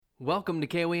Welcome to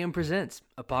KOAM Presents,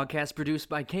 a podcast produced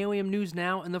by KOAM News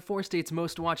Now and the 4 states'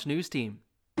 most watched news team.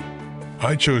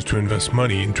 I chose to invest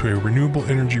money into a renewable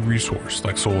energy resource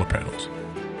like solar panels,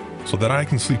 so that I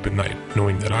can sleep at night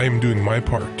knowing that I am doing my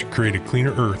part to create a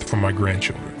cleaner earth for my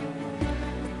grandchildren.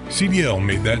 CDL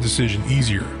made that decision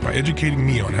easier by educating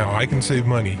me on how I can save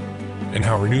money and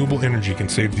how renewable energy can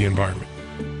save the environment.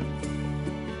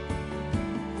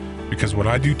 Because what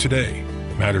I do today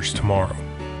matters tomorrow.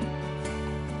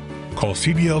 Call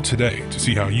CDL today to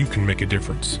see how you can make a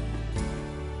difference.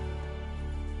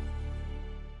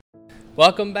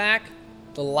 Welcome back.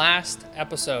 The last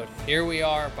episode. Here we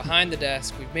are behind the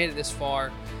desk. We've made it this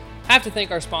far. Have to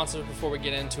thank our sponsors before we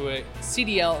get into it.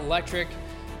 CDL Electric.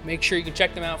 Make sure you can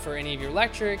check them out for any of your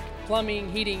electric,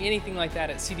 plumbing, heating, anything like that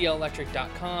at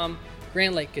cdlelectric.com.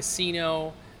 Grand Lake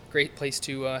Casino. Great place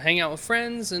to hang out with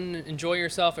friends and enjoy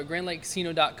yourself at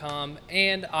grandlakecasino.com.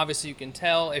 And obviously you can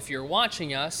tell if you're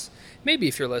watching us, maybe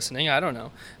if you're listening, I don't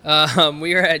know.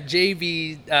 We are at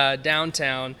JB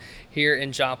downtown here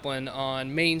in Joplin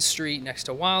on Main Street next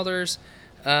to Wilder's.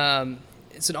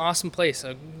 It's an awesome place,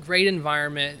 a great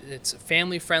environment. It's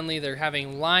family friendly. They're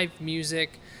having live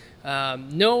music.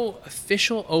 No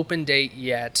official open date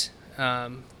yet.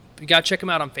 You got to check them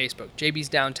out on Facebook. JB's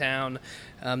Downtown.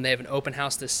 They have an open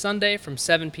house this Sunday from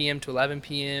 7 p.m. to 11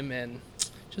 p.m. and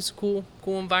just a cool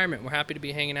environment. We're happy to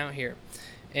be hanging out here.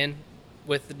 And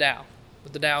with the Dowe.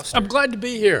 I'm glad to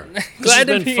be here. Glad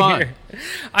to be fun. here.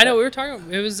 I know we were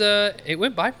talking. It was. It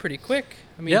went by pretty quick.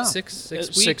 I mean, yeah. six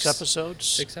weeks. 6 episodes.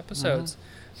 6 episodes.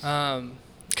 Mm-hmm.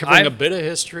 Covering a bit of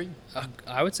history.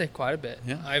 I would say quite a bit.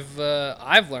 Yeah.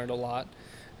 I've learned a lot,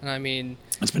 and I mean,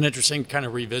 it's been interesting to kind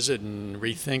of revisit and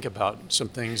rethink about some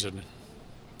things that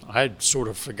I had sort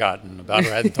of forgotten about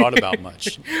or hadn't thought about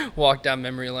much. Walk down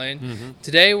memory lane. Mm-hmm.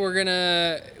 Today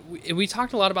we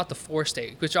talked a lot about the 4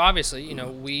 state, which obviously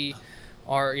we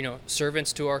are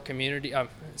servants to our community.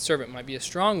 Servant might be a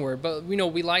strong word, but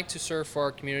we like to serve for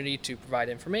our community to provide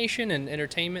information and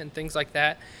entertainment and things like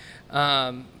that.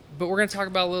 But we're going to talk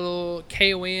about a little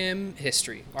KOAM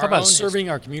history. How about serving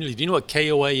our community? Do you know what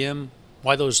KOAM,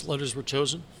 why those letters were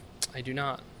chosen? I do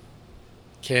not.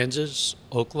 Kansas,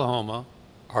 Oklahoma,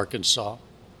 Arkansas,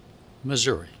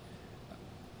 Missouri.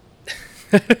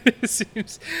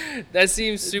 That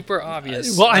seems super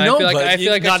obvious. Well, I know, I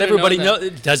feel like not everybody knows.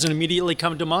 It doesn't immediately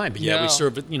come to mind. But yeah, we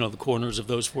serve at the corners of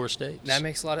those 4 states. That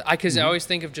makes a lot of because I always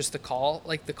think of just the call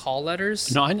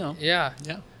letters. No, I know. Yeah.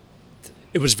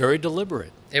 It was very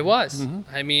deliberate. It was.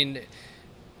 Mm-hmm. I mean,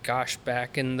 gosh,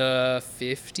 back in the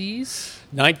 50s?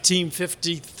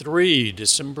 1953,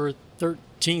 December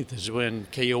 13th is when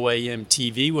KOAM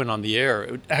TV went on the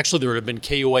air. Actually, there would have been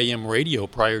KOAM radio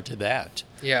prior to that.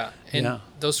 Yeah. And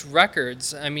those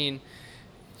records, I mean...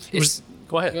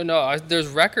 Go ahead. No, there's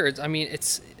records. I mean,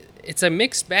 it's a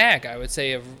mixed bag, I would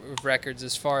say, of records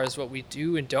as far as what we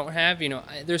do and don't have.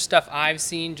 There's stuff I've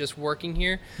seen just working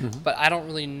here, but I don't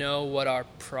really know what our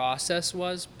process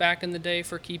was back in the day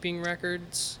for keeping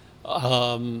records.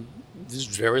 This is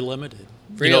very limited.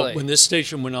 Really? When this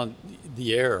station went on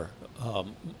the air,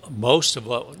 most of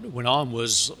what went on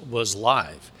was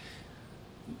live.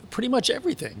 Pretty much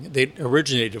everything that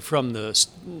originated from the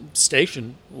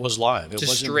station was live. It just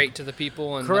wasn't straight to the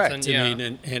people and correct. Nothing, yeah. I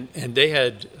mean, and they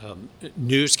had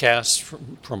newscasts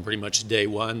from pretty much day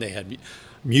one. They had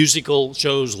musical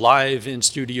shows, live in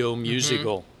studio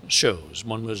musical shows.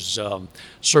 One was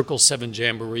Circle 7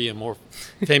 Jamboree, and more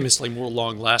famously, more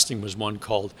long lasting was one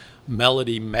called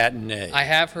Melody Matinee. I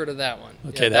have heard of that one.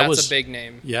 Okay, that's a big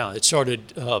name. Yeah, it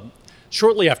started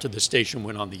shortly after the station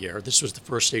went on the air. This was the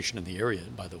first station in the area,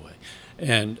 by the way,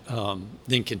 and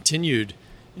then continued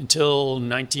until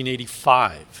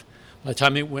 1985. By the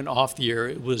time it went off the air,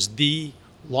 it was the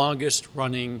longest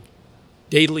running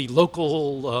daily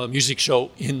local music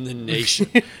show in the nation.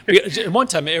 At one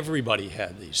time, everybody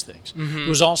had these things. Mm-hmm. There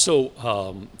was also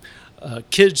a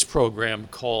kids program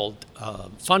called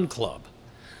Fun Club,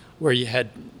 where you had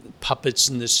puppets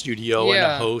in the studio and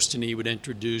a host, and he would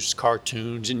introduce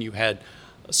cartoons, and you had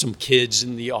some kids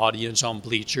in the audience on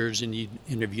bleachers, and you'd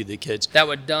interview the kids. That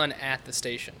was done at the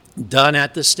station. Done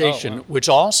at the station, oh, wow. Which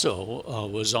also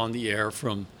was on the air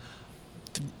from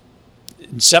the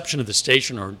inception of the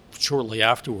station or shortly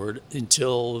afterward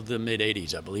until the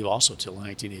mid-'80s, I believe, also till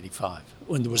 1985,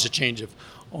 when there was a change of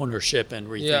ownership and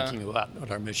rethinking about what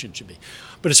our mission should be.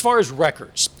 But as far as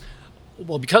records,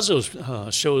 well, because those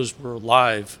shows were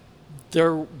live,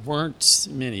 there weren't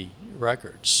many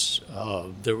records.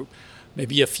 There were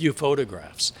maybe a few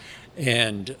photographs.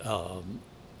 And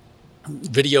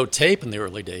videotape in the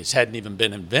early days hadn't even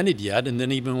been invented yet. And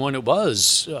then even when it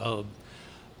was,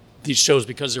 these shows,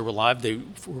 because they were live, they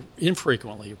were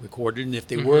infrequently recorded, and if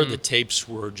they were, the tapes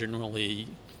were generally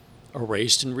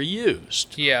erased and reused.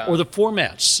 Yeah. Or the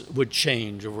formats would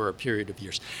change over a period of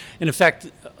years. And in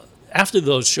fact, after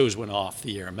those shows went off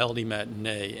the air, Melody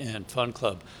Matinee and Fun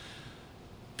Club,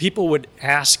 people would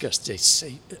ask us, they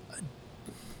say,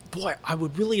 boy, I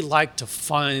would really like to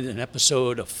find an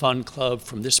episode of Fun Club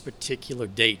from this particular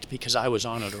date because I was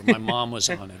on it, or my mom was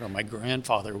on it, or my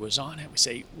grandfather was on it. We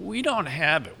say, we don't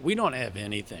have it. We don't have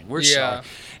anything. We're sorry.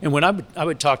 And when I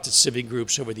would talk to civic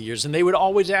groups over the years, and they would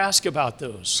always ask about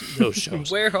those shows.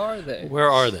 Where are they? Where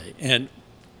are they? And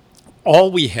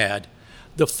all we had,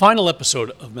 the final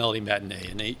episode of Melody Matinee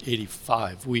in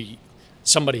 85,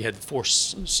 somebody had the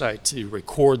foresight to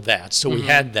record that, so we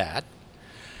had that.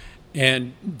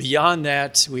 And beyond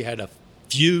that, we had a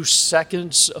few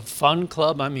seconds of Fun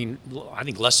Club. I mean, I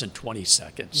think less than 20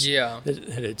 seconds. Yeah. That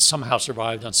had somehow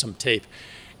survived on some tape.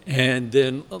 And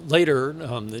then later,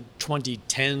 the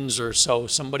 2010s or so,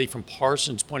 somebody from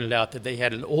Parsons pointed out that they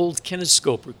had an old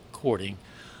kinescope recording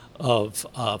of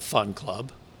Fun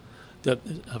Club, a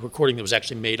recording that was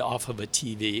actually made off of a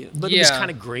TV. But it was kind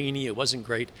of grainy. It wasn't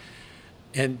great.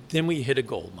 And then we hit a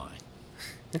gold mine.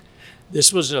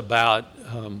 This was about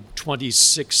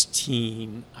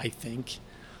 2016, I think.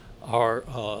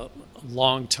 Our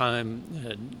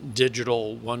longtime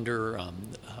digital wonder,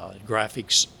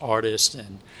 graphics artist,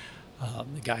 and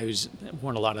the guy who's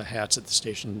worn a lot of hats at the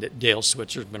station, Dale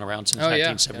Switzer, has been around since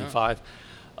 1975.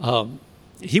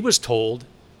 He was told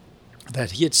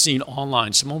that he had seen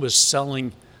online someone was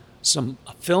selling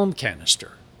a film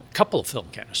canister, a couple of film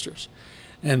canisters,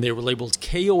 and they were labeled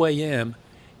KOAM,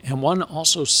 and one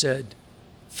also said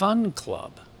Fun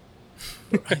Club.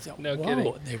 I thought, no whoa,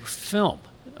 kidding. they were film,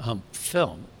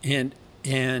 and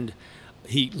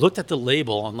he looked at the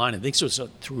label online. I think it was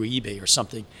through eBay or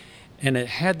something, and it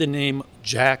had the name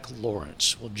Jack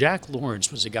Lawrence. Well, Jack Lawrence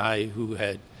was a guy who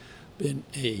had been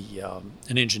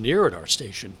an engineer at our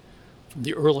station from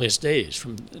the earliest days,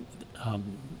 from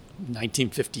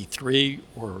 1953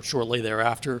 or shortly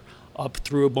thereafter, up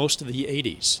through most of the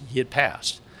 80s. He had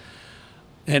passed.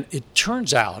 And it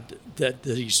turns out that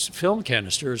these film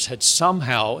canisters had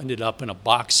somehow ended up in a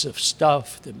box of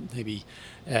stuff that maybe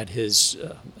at his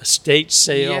estate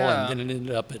sale, and then it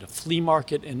ended up at a flea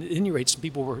market. And at any rate, some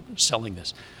people were selling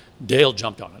this. Dale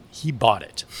jumped on it. He bought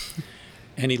it.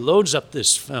 And he loads up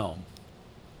this film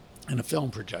in a film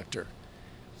projector.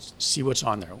 See what's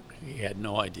on there. He had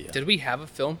no idea. Did we have a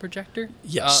film projector?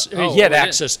 Yes, he had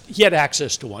access. He had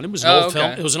access to one. It was an old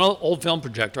film. It was an old film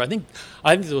projector. I think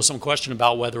there was some question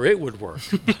about whether it would work,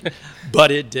 but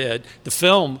it did. The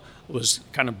film was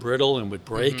kind of brittle and would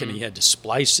break, and he had to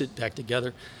splice it back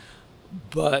together.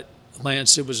 But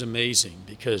Lance, it was amazing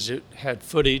because it had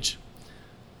footage.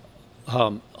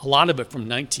 A lot of it from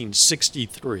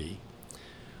 1963,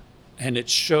 and it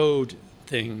showed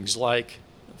things like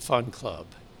Fun Club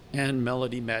and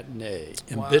Melody Matinee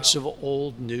and bits of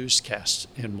old newscasts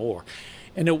and more.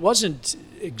 And it wasn't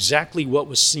exactly what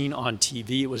was seen on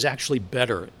TV. It was actually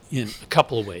better in a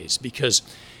couple of ways, because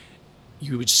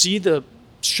you would see the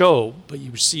show, but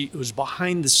you would see it was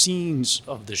behind the scenes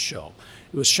of the show.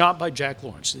 It was shot by Jack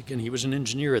Lawrence. Again, he was an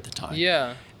engineer at the time.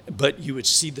 Yeah. But you would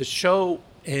see the show,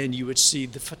 and you would see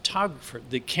the photographer,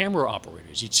 the camera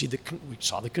operators. We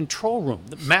saw the control room,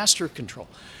 the master control.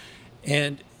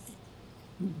 And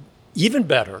even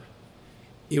better,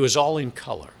 it was all in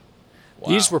color. Wow.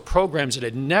 These were programs that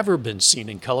had never been seen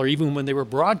in color, even when they were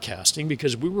broadcasting,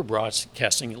 because we were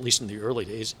broadcasting, at least in the early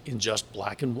days, in just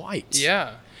black and white.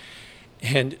 Yeah.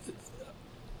 And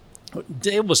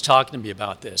Dale was talking to me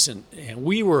about this, and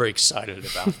we were excited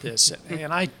about this.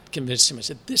 And I convinced him, I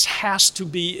said, this has to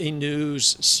be a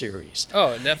news series.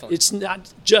 Oh, definitely. It's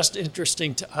not just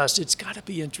interesting to us. It's got to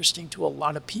be interesting to a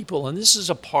lot of people. And this is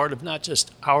a part of not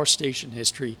just our station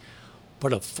history,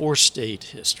 but of four-state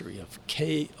history, of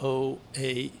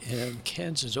KOAM,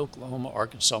 Kansas, Oklahoma,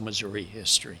 Arkansas, Missouri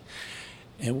history.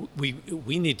 And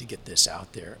we need to get this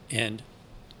out there. And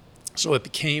so it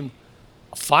became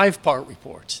a 5-part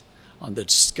report on the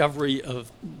discovery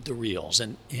of the reels,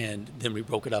 and then we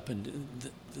broke it up into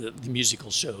the musical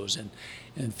shows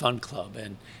and Fun Club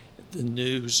and the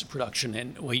news production.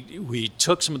 And we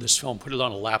took some of this film, put it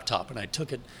on a laptop, and I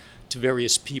took it to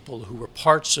various people who were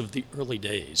parts of the early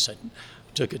days. I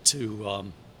took it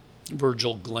to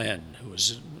Virgil Glenn, who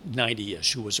was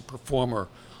 90-ish, who was a performer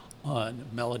on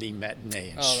Melody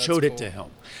Matinee, and showed it to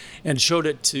him. And showed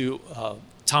it to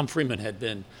Tom Freeman, had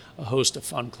been a host of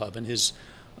Fun Club, and his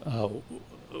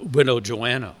widow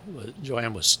Joanne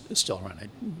was still around. I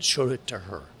showed it to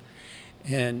her.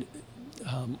 And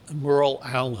Merle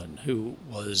Allen, who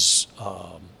was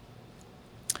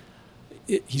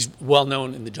he's well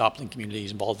known in the Joplin community.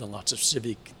 He's involved in lots of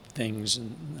civic things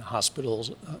and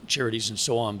hospitals, charities, and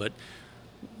so on, but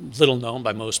little known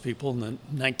by most people. In the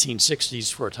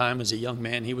 1960s, for a time as a young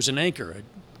man, he was an anchor at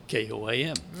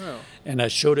KOAM. Oh. And I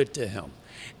showed it to him.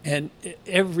 And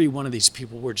every one of these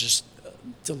people were just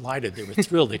delighted. They were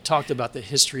thrilled. They talked about the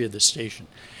history of the station.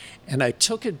 And I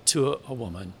took it to a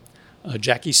woman,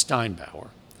 Jackie Steinbauer,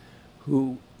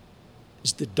 who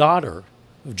is the daughter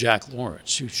of Jack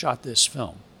Lawrence, who shot this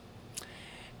film.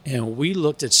 And we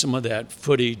looked at some of that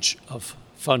footage of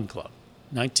Fun Club,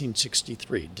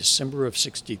 1963, December of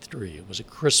 63. It was a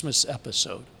Christmas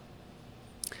episode.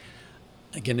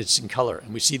 Again, it's in color.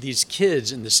 And we see these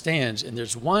kids in the stands, and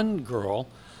there's one girl,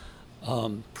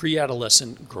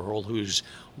 pre-adolescent girl, who's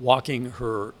walking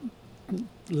her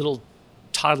little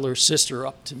toddler sister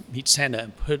up to meet Santa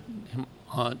and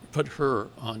put her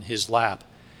on his lap.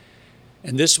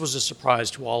 And this was a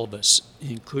surprise to all of us,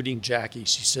 including Jackie.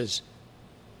 She says,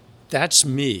 "That's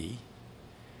me,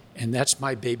 and that's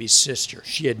my baby sister."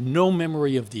 She had no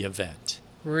memory of the event.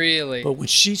 Really? But when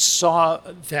she saw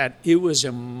that, it was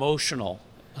emotional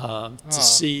to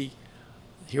see,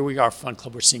 here we are, Fun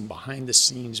Club, we're seeing behind the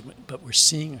scenes, but we're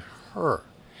seeing her.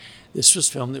 This was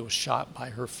film that was shot by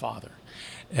her father.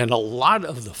 And a lot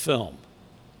of the film,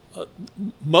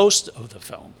 most of the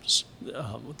films,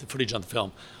 the footage on the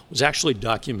film, was actually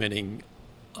documenting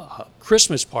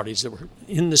Christmas parties that were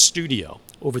in the studio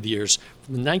over the years,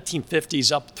 from the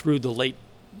 1950s up through the late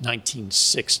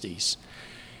 1960s.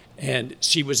 And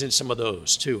she was in some of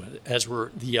those too, as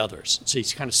were the others. So you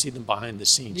kind of see them behind the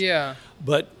scenes. Yeah.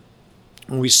 But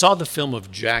when we saw the film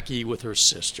of Jackie with her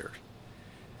sister,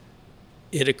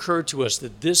 it occurred to us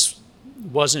that this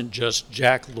wasn't just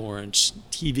Jack Lawrence,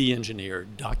 TV engineer,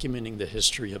 documenting the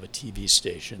history of a TV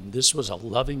station. This was a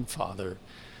loving father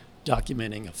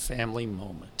documenting a family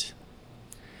moment.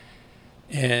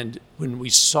 And when we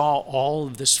saw all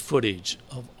of this footage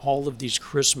of all of these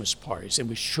Christmas parties, and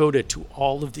we showed it to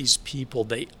all of these people,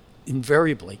 they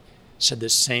invariably said the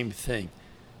same thing.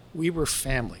 We were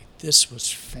family. This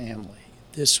was family.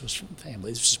 This was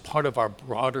family. This was part of our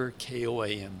broader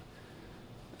KOAM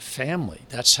family.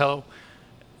 That's how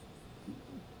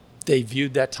they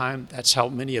viewed that time. That's how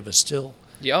many of us still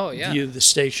view the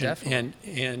station.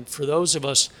 Definitely. And for those of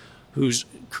us whose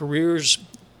careers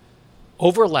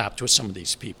overlapped with some of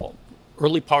these people,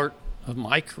 early part of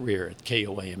my career at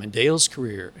KOAM and Dale's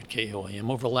career at KOAM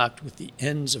overlapped with the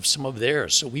ends of some of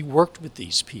theirs. So we worked with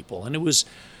these people, and it was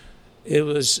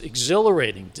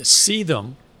exhilarating to see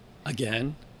them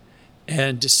again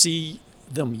and to see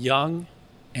them young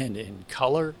and in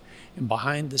color and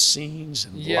behind the scenes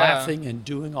and laughing and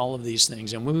doing all of these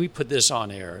things. And when we put this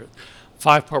on air,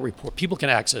 5-part report, people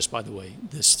can access, by the way,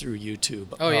 this through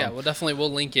YouTube. Oh, yeah. Well, definitely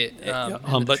we'll link it in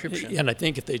the description. And I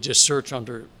think if they just search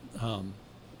under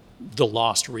the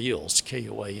Lost Reels,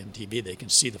 KOAM TV, they can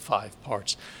see the 5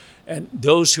 parts. And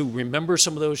those who remember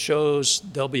some of those shows,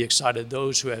 they'll be excited.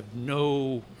 Those who have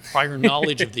no prior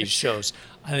knowledge of these shows,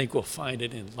 I think will find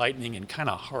it enlightening and kind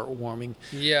of heartwarming.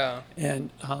 Yeah.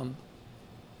 And a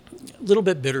little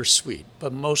bit bittersweet,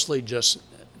 but mostly just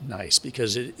nice,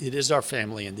 because it is our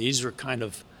family, and these are kind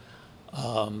of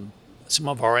some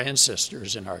of our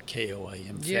ancestors in our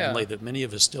KOAM family that many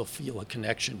of us still feel a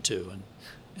connection to.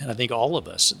 And I think all of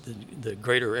us, the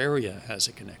greater area, has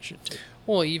a connection to.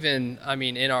 Well, even, I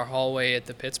mean, in our hallway at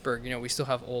the Pittsburgh, we still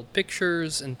have old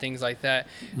pictures and things like that.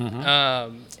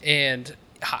 Mm-hmm. And,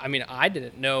 I mean, I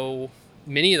didn't know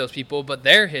many of those people, but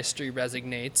their history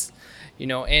resonates,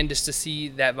 and just to see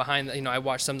that behind, I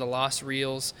watched some of the Lost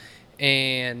Reels,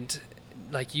 and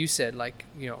like you said,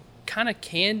 kind of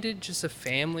candid, just a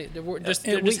family. They're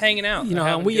just hanging out.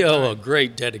 And we owe a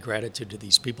great debt of gratitude to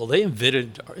these people. They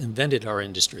invented our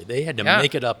industry. They had to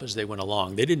make it up as they went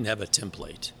along. They didn't have a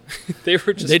template. They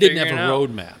didn't have a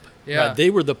roadmap. Yeah. Right?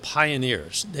 They were the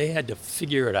pioneers. They had to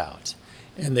figure it out.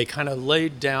 And they kind of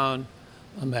laid down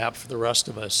a map for the rest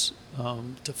of us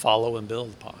to follow and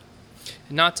build upon.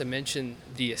 Not to mention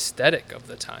the aesthetic of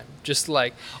the time. Just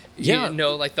I watched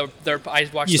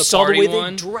you the saw party the way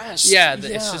one. They dressed.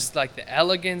 It's just the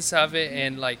elegance of it,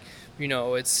 and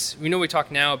it's we talk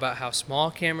now about how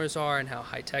small cameras are and how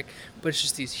high tech, but it's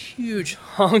just these huge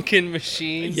honking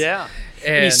machines. Yeah,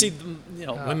 and you see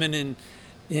women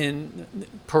in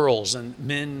pearls and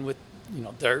men with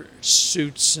their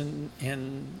suits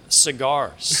and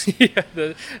cigars.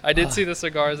 I did see the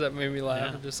cigars that made me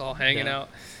laugh. Just all hanging out.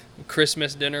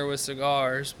 Christmas dinner with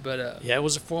cigars, but it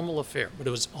was a formal affair, but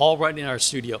it was all right in our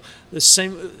studio. The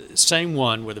same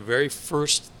one where the very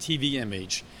first TV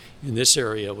image in this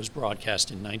area was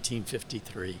broadcast in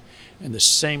 1953, and the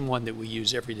same one that we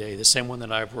use every day, the same one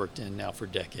that I've worked in now for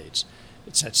decades.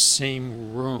 It's that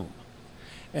same room.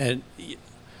 And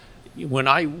when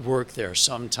I work there,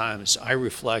 sometimes I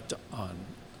reflect on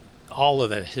all of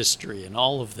that history and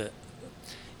all of the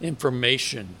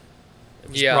information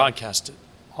that was broadcasted.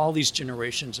 All these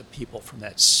generations of people from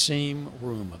that same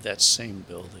room of that same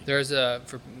building. There's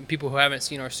for people who haven't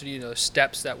seen our studio, there's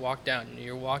steps that walk down.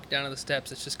 You walk down to the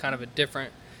steps. It's just kind of a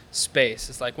different space.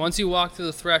 It's like once you walk through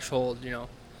the threshold,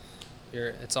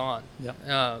 it's on.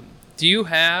 Yeah. Do you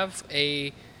have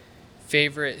a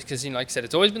favorite? Because like I said,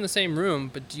 it's always been the same room.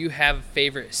 But do you have a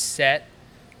favorite set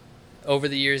over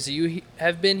the years that you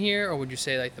have been here, or would you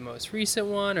say like the most recent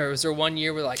one, or was there one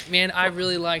year where like, man, I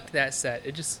really liked that set?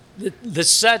 It just the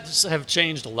sets have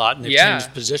changed a lot, and they've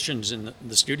changed positions in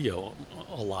the studio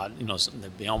a lot.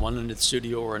 They'd be on one end of the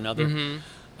studio or another. Mm-hmm.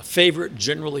 A favorite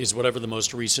generally is whatever the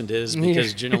most recent is,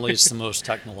 because generally it's the most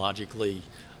technologically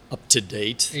up to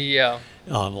date. Yeah,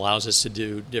 allows us to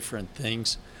do different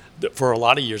things. For a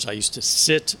lot of years, I used to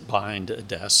sit behind a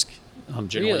desk.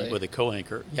 Generally with a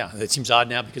co-anchor. Yeah, it seems odd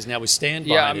now because now we stand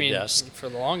behind a desk. For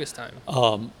the longest time.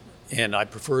 And I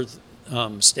prefer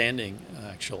standing,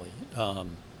 actually.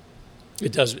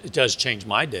 It does change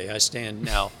my day. I stand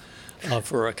now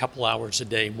for a couple hours a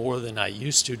day more than I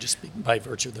used to, just by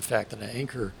virtue of the fact that I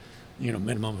anchor,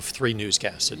 minimum of 3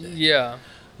 newscasts a day. Yeah.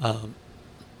 But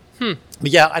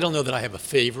yeah, I don't know that I have a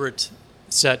favorite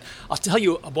set. I'll tell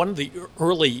you, one of the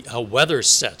early weather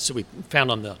sets that we found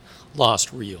on the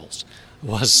Lost Reels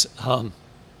was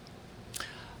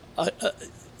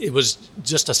it was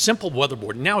just a simple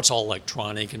weatherboard. Now it's all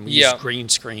electronic, and we use green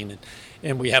screen,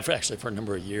 and we have actually for a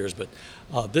number of years. But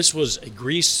this was a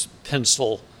grease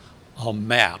pencil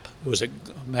map. It was a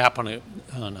map on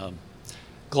a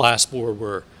glass board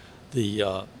where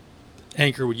the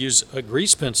anchor would use a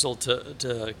grease pencil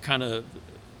to kind of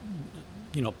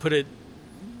put it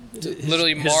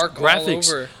literally mark graphics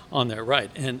all over on there,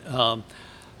 right? And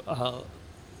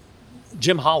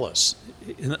Jim Hollis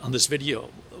on this video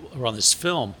or on this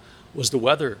film was the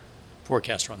weather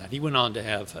forecaster on that. He went on to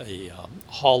have a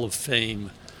Hall of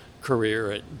Fame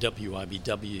career at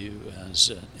WIBW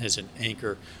as an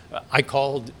anchor. I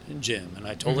called Jim and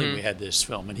I told him we had this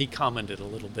film, and he commented a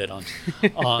little bit on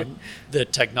the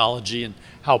technology and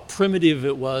how primitive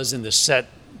it was, and the set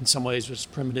in some ways was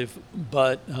primitive,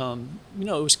 but it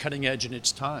was cutting edge in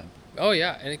its time. Oh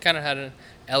yeah, and it kind of had an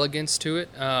elegance to it.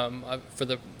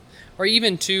 Or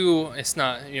even too, it's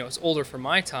not, it's older for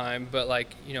my time, but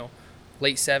like,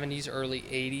 late 70s, early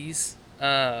 80s.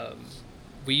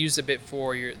 We used a bit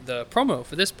for the promo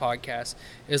for this podcast.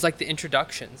 It was like the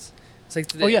introductions. It's like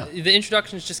the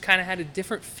introductions just kind of had a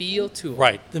different feel to them.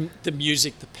 Right, the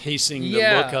music, the pacing,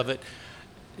 the look of it.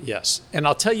 Yes, and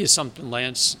I'll tell you something,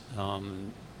 Lance.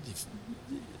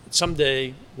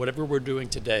 Someday, whatever we're doing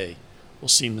today will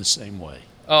seem the same way.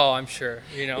 Oh, I'm sure.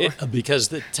 Because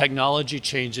the technology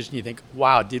changes, and you think,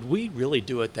 wow, did we really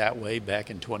do it that way back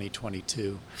in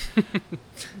 2022?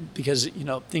 Because,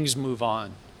 things move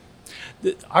on.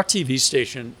 Our TV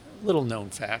station, little known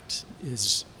fact,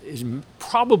 is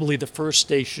probably the first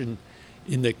station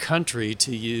in the country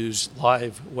to use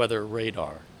live weather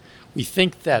radar. We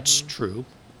think that's true.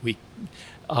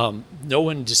 No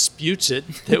one disputes it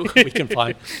that we can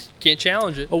find. Can't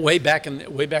challenge it. But way back in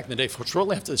the day,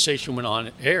 shortly after the station went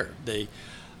on air,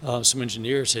 some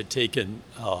engineers had taken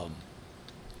a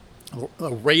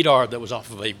radar that was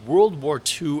off of a World War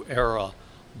II era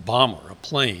bomber, a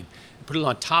plane, and put it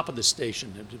on top of the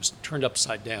station. It was turned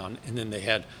upside down, and then they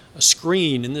had a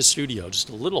screen in the studio, just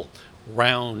a little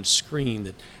round screen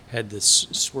that had this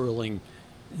swirling,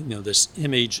 this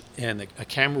image, and a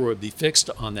camera would be fixed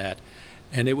on that.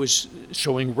 And it was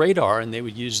showing radar, and they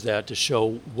would use that to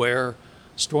show where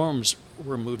storms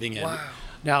were moving in. Wow.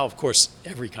 Now, of course,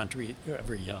 every country,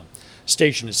 every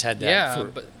station has had that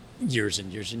for years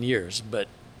and years and years, but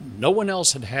no one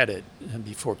else had it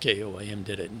before KOAM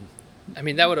did it. I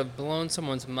mean, that would have blown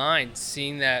someone's mind,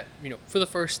 seeing that, for the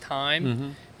first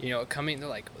time, coming, they're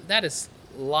like, that is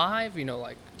live,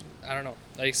 like, I don't know.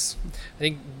 Like, I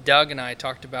think Doug and I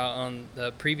talked about on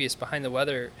the previous Behind the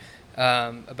Weather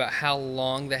about how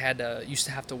long they used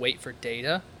to have to wait for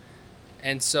data.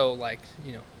 And so, like,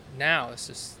 now it's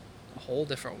just a whole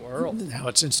different world. Now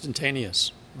it's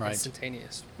instantaneous, right?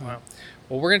 Instantaneous. Wow.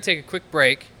 Well, we're going to take a quick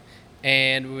break,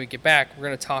 and when we get back, we're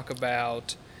going to talk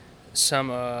about some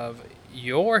of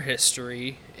your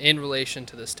history in relation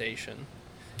to the station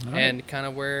and kind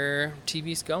of where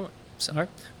TV's going. So we'll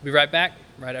be right back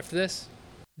right after this.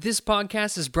 This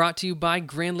podcast is brought to you by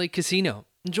Grand Lake Casino.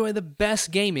 Enjoy the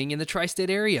best gaming in the tri-state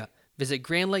area. Visit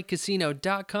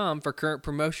GrandLakeCasino.com for current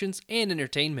promotions and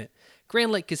entertainment.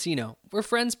 Grand Lake Casino, where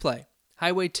friends play.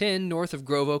 Highway 10 north of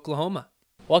Grove, Oklahoma.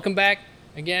 Welcome back.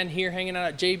 Again, here hanging out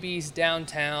at JB's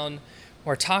downtown.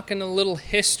 We're talking a little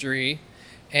history,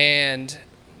 and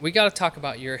we got to talk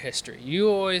about your history. You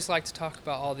always like to talk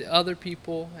about all the other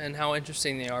people and how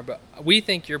interesting they are, but we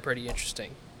think you're pretty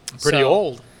interesting. Pretty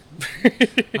old. I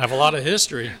have a lot of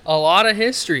history. A lot of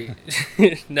history.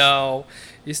 No,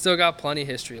 you still got plenty of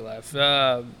history left. We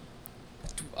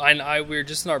were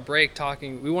just in our break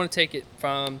talking. We want to take it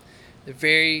from the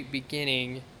very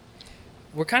beginning.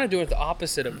 We're kind of doing it the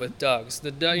opposite of with Doug's.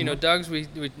 Doug's, we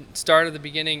started in the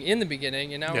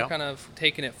beginning, and now we're kind of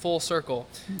taking it full circle.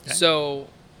 Okay. So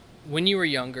when you were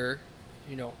younger,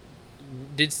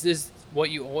 did this what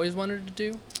you always wanted to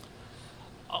do?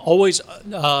 Always,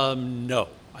 no.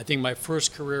 I think my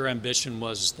first career ambition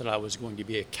was that I was going to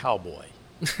be a cowboy.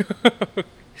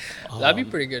 That'd be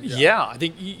pretty good job. Yeah, I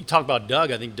think you talk about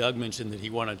Doug. I think Doug mentioned that he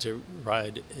wanted to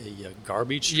ride a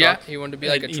garbage truck. Yeah, he wanted to be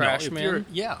like a trash man.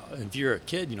 If you're a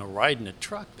kid, riding a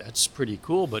truck, that's pretty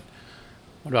cool. But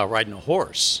what about riding a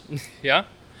horse? Yeah.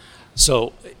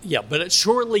 So, but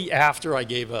shortly after I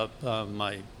gave up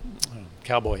my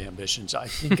cowboy ambitions, I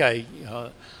think I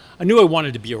knew I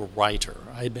wanted to be a writer.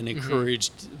 I had been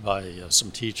encouraged by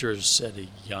some teachers at a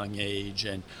young age,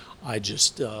 and I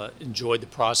just enjoyed the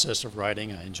process of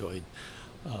writing. I enjoyed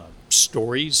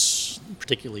stories,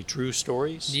 particularly true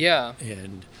stories. Yeah.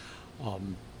 And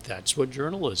that's what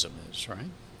journalism is, right?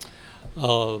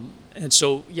 And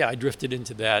so, I drifted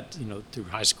into that, through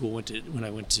high school. When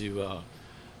I went to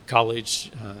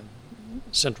college,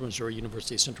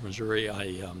 University of Central Missouri,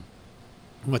 I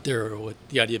went there with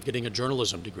the idea of getting a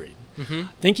journalism degree,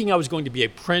 thinking I was going to be a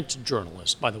print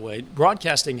journalist. By the way,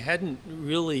 broadcasting hadn't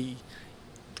really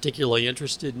particularly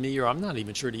interested me, or I'm not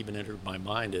even sure it even entered my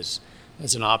mind as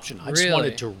an option. I just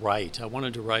wanted to write. I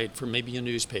wanted to write for maybe a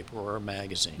newspaper or a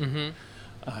magazine.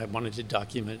 I wanted to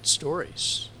document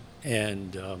stories.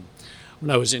 And when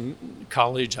I was in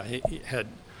college, I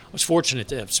was fortunate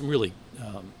to have some really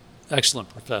excellent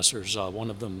professors. One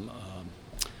of them,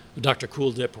 Dr.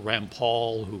 Kuldip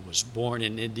Rampal, who was born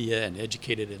in India and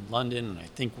educated in London, and I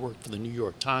think worked for the New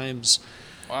York Times.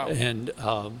 Wow. And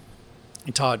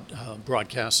he taught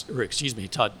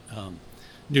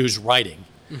news writing.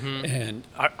 And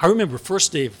I remember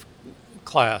first day of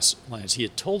class, Lance, he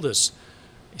had told us,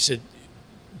 he said,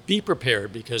 be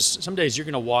prepared, because some days you're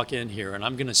going to walk in here and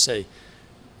I'm going to say,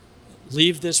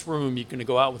 leave this room, you're going to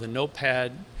go out with a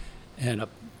notepad and a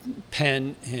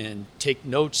pen and take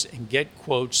notes and get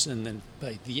quotes, and then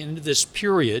by the end of this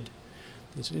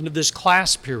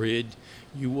class period,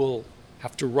 you will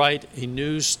have to write a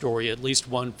news story, at least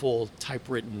one full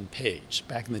typewritten page.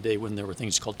 Back in the day when there were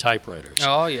things called typewriters.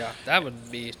 Oh yeah, that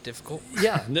would be difficult.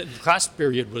 Yeah, and the class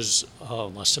period was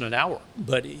less than an hour,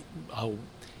 but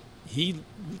he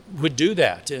would do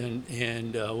that,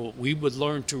 and we would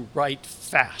learn to write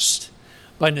fast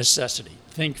by necessity.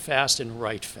 Think fast and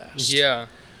write fast. Yeah.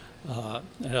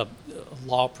 And a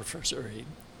law professor, a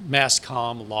mass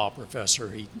comm law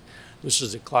professor. This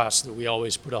was a class that we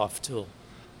always put off till.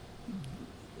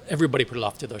 Everybody put it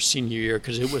off to their senior year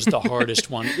because it was the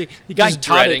hardest one. The guy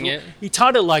taught it. He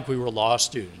taught it like we were law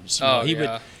students.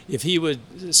 If he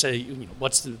would say,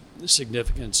 what's the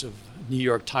significance of New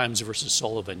York Times versus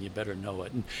Sullivan, you better know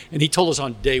it. And he told us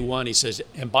on day one, he says,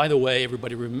 and by the way,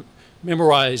 everybody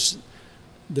memorize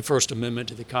the First Amendment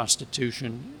to the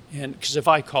Constitution. And because if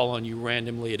I call on you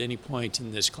randomly at any point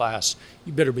in this class,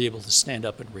 you better be able to stand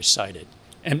up and recite it.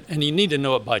 And you need to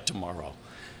know it by tomorrow.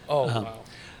 Oh,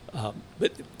 wow.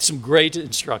 But some great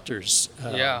instructors.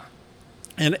 Yeah.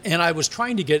 And I was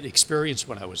trying to get experience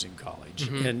when I was in college.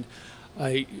 And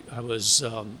I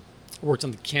worked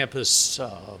on the campus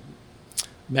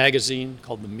magazine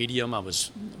called The Medium. I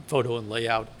was photo and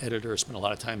layout editor, spent a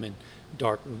lot of time in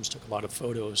dark rooms, took a lot of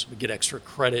photos. We get extra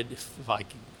credit if I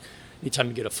could. Anytime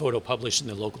you get a photo published in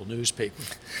the local newspaper.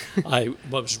 I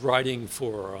was writing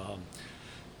for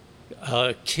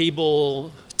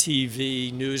cable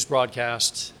TV news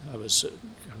broadcast. I was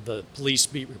the police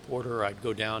beat reporter. I'd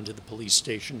go down to the police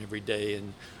station every day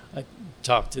and I'd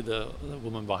talk to the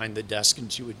woman behind the desk,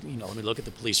 and she would, let me look at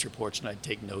the police reports, and I'd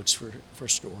take notes for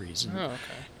stories.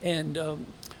 And,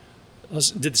 I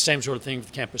did the same sort of thing with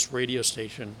the campus radio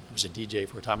station. I was a DJ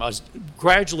for a time. I was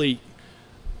gradually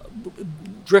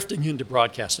drifting into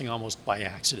broadcasting almost by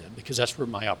accident because that's where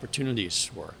my opportunities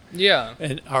were. Yeah.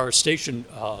 And our station,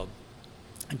 I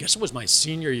guess it was my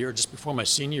senior year, just before my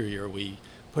senior year, we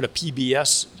put a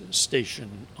PBS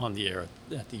station on the air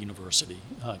at the university,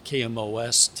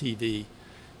 KMOS TV,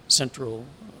 Central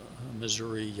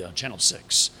Missouri, Channel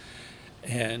 6.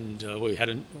 And we had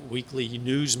a weekly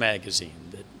news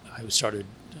magazine that I started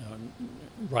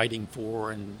writing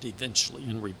for and eventually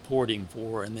in reporting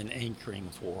for and then anchoring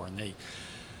for. And they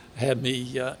had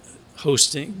me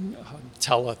hosting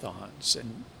telethons.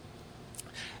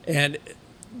 And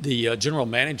the general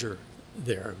manager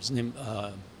there was named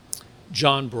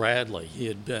John Bradley. He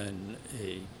had been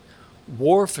a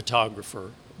war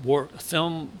photographer,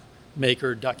 filmmaker,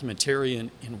 documentarian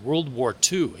in World War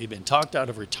II. He'd been talked out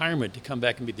of retirement to come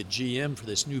back and be the GM for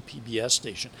this new PBS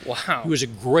station. Wow. He was a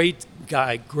great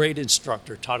guy, great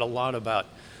instructor, taught a lot about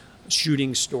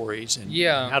shooting stories and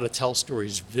how to tell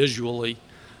stories visually.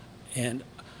 And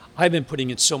I've been putting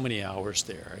in so many hours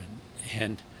there.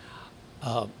 And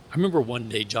I remember one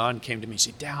day John came to me and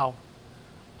said, Dowe,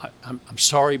 I'm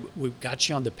sorry, but we've got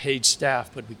you on the paid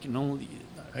staff, but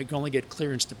I can only get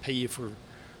clearance to pay you for, I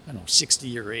don't know,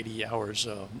 60 or 80 hours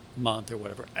a month or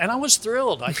whatever. And I was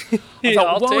thrilled. I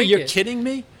thought, whoa, you're kidding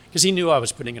me? Because he knew I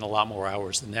was putting in a lot more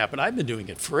hours than that, but I've been doing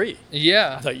it free.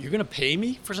 Yeah. I thought, you're going to pay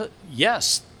me for that?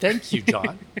 Yes, thank you,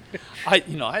 John.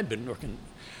 I'd been working,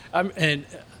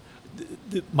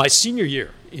 my senior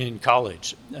year in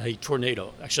college, a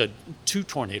tornado, actually two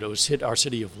tornadoes hit our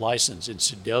city of License in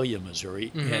Sedalia, Missouri,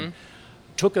 and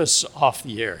took us off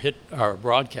the air, hit our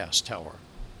broadcast tower.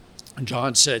 And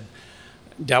John said,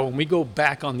 Dowe, when we go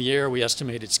back on the air, we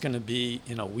estimate it's going to be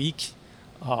in a week.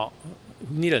 We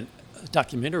need a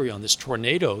documentary on this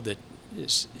tornado that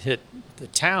has hit the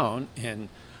town, and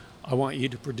I want you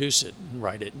to produce it and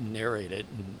write it and narrate it.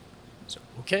 And so,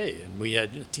 okay. And we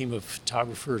had a team of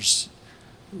photographers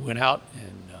who went out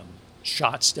and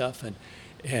shot stuff.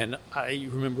 And I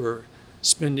remember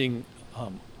spending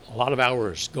a lot of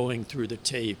hours going through the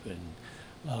tape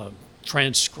and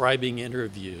transcribing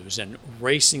interviews and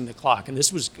racing the clock. And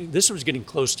this was getting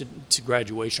close to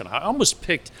graduation. I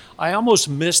almost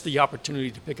missed the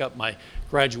opportunity to pick up my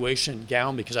graduation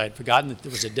gown because I had forgotten that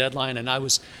there was a deadline, and I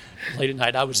was late at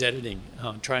night. I was editing,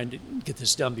 trying to get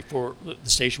this done before the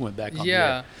station went back on the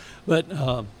air. But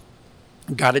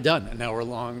got it done. An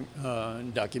hour-long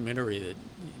documentary that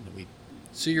we.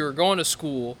 So you were going to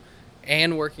school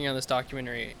and working on this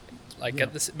documentary.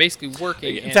 At this, basically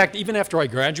working. In fact, even after I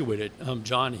graduated,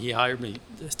 John, he hired me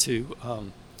to,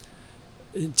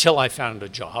 until I found a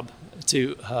job,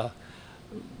 to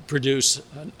produce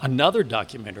another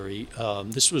documentary.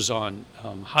 This was on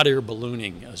hot air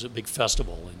ballooning. It was a big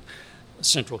festival in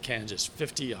central Kansas,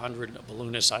 50, 100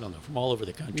 balloonists, I don't know, from all over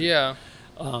the country. Yeah.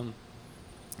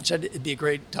 Said it'd be a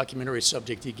great documentary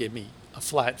subject. He gave me a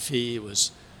flat fee. It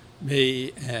was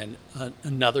me and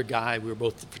another guy. We were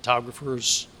both the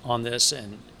photographers on this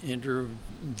and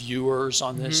interviewers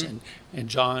on this, and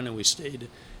John, and we stayed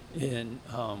in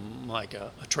like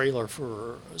a trailer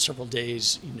for several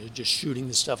days, just shooting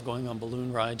the stuff, going on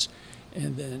balloon rides,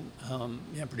 and then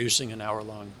producing an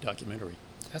hour-long documentary.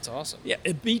 That's awesome. Yeah,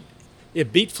 it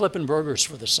beat flipping burgers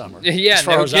for the summer. Yeah, as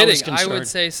far no as kidding. I would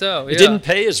say so. It didn't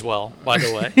pay as well, by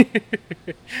the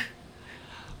way.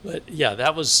 But yeah,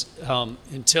 that was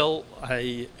until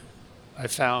I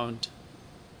found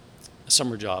a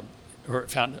summer job, or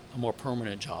found a more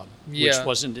permanent job, which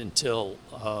wasn't until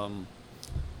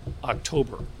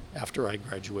October after I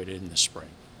graduated in the spring.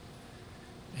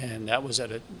 And that was at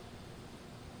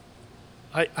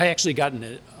I actually got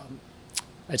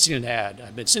I'd seen an ad.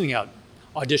 I'd been sending out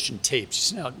audition tapes,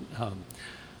 sending out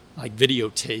like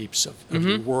videotapes of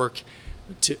your work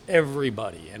to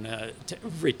everybody and to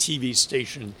every TV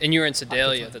station. And you were in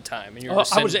Sedalia at the time. And you were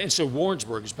I was in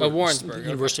Warrensburg. Warrensburg. The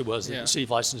university was. The city of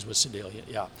license was Sedalia,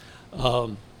 yeah.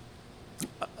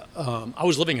 I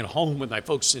was living at home with my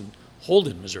folks in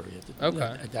Holden, Missouri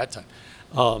at that time.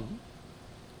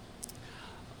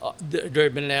 There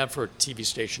had been an ad for a TV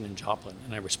station in Joplin,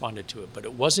 and I responded to it, but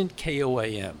it wasn't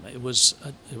KOAM. It was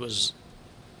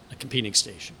a competing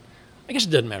station. I guess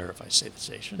it doesn't matter if I say the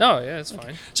station. No, yeah, it's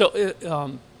fine. So, it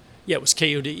was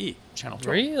KODE, Channel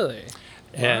 12. Really?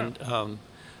 And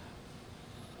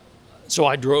so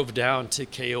I drove down to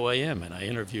KOAM, and I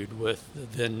interviewed with the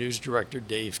then news director,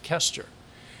 Dave Kester.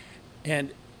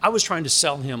 And I was trying to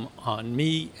sell him on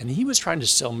me, and he was trying to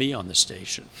sell me on the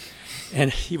station.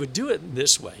 And he would do it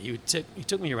this way. He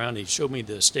took me around, and he showed me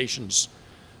the station's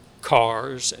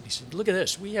cars, and he said, look at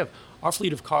this. Our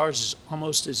fleet of cars is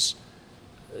almost as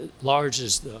large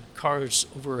as the cars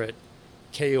over at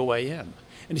KOAM.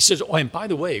 And he says, oh, and by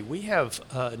the way, we have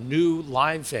a new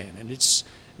live van, and it's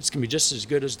going to be just as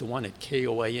good as the one at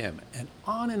KOAM. And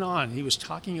on he was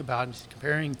talking about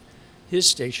comparing his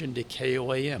station to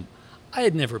KOAM. I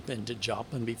had never been to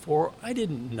Joplin before. I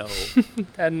didn't know.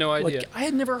 Had no idea. I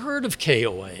had never heard of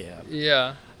KOAM.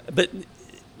 Yeah. But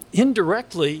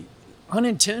indirectly,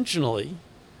 unintentionally,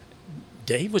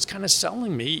 Dave was kind of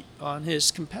selling me on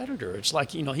his competitor. It's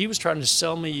like, he was trying to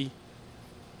sell me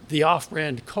the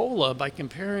off-brand cola by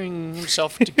comparing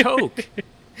himself to Coke.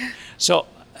 So,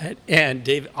 and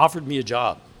Dave offered me a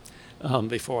job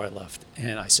before I left.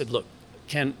 And I said, look,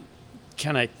 can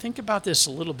I think about this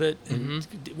a little bit? And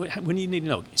when do you need to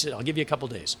know? He said, I'll give you a couple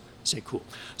days. I say, cool.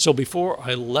 So before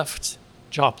I left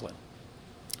Joplin,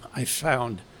 I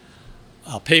found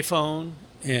a payphone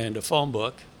and a phone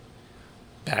book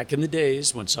back in the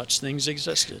days when such things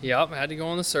existed. Yep, I had to go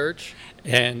on the search.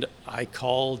 And I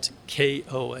called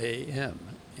KOAM,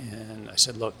 and I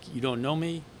said, look, you don't know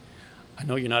me. I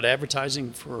know you're not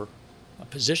advertising for a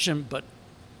position, but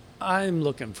I'm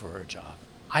looking for a job.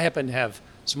 I happen to have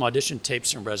some audition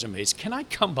tapes and resumes. Can I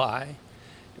come by?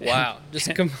 Wow,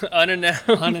 just come unannounced.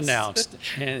 Unannounced.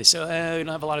 And they said, we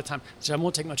don't have a lot of time. I said, I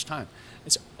won't take much time. I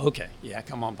said, okay, yeah,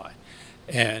 come on by.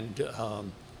 And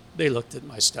they looked at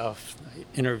my stuff. I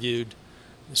interviewed.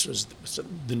 This was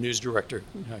the news director,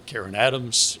 Karen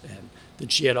Adams, and then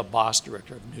she had a boss,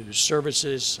 director of news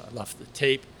services. I left the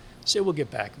tape. Said, we'll get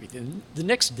back with you. And the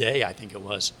next day, I think it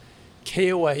was,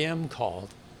 KOAM called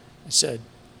and said,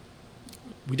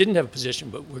 we didn't have a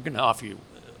position, but we're going to offer you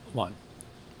one.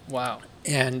 Wow.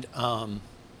 And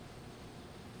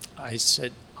I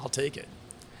said, I'll take it.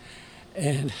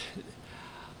 And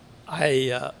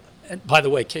and by the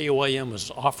way, KOAM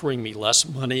was offering me less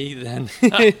money than,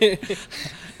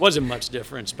 wasn't much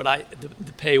difference, but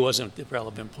the pay wasn't the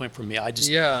relevant point for me.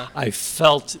 I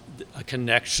felt a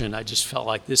connection. I just felt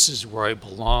like this is where I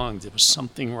belonged. There was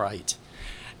something right.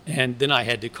 And then I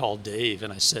had to call Dave,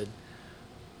 and I said,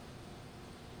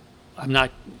 I'm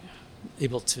not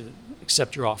able to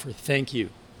accept your offer. Thank you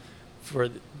for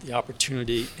the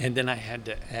opportunity. And then I had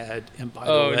to add, and by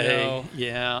the way,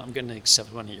 yeah, I'm going to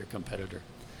accept one of your competitor.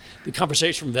 The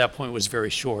conversation from that point was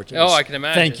very short. I can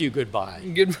imagine. Thank you, goodbye.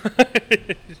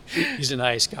 Goodbye. He's a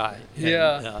nice guy. And,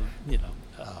 yeah.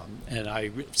 And I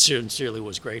sincerely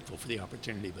was grateful for the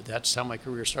opportunity. But that's how my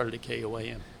career started at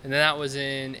KOAM. And then that was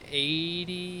in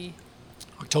 80?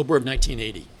 October of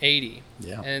 1980. 80.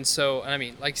 Yeah. And so, I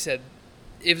mean, like I said,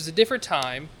 it was a different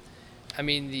time. I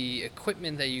mean, the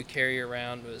equipment that you carry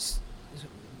around was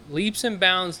leaps and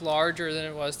bounds larger than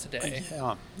it was today.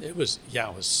 Yeah, it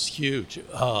was huge.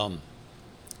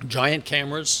 Giant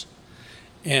cameras,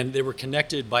 and they were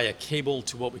connected by a cable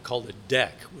to what we called a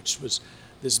deck, which was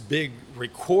this big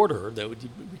recorder that would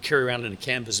carry around in a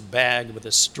canvas bag with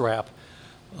a strap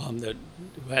that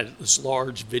had this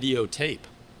large videotape.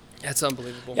 That's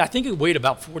unbelievable. Yeah, I think it weighed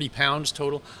about 40 pounds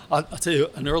total. I'll tell you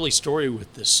an early story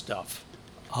with this stuff.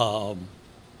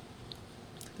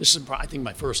 This is, I think,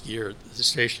 my first year at the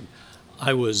station.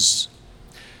 I was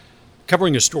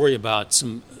covering a story about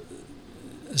some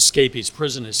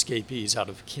prison escapees out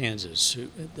of Kansas.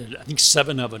 I think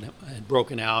 7 of them had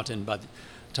broken out, and by the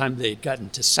time they had gotten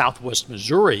to southwest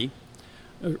Missouri,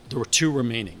 there were 2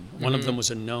 remaining. One of them was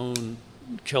a known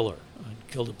killer,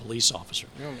 killed a police officer.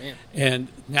 Oh, man. And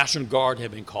National Guard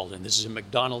had been called in. This is in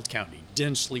McDonald County,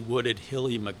 densely wooded,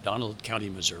 hilly McDonald County,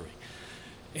 Missouri.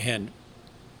 And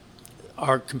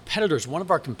one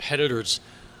of our competitors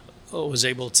was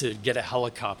able to get a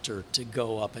helicopter to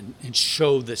go up and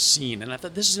show the scene. And I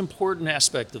thought this is an important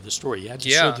aspect of the story. You had to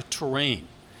show the terrain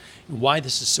and why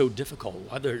this is so difficult,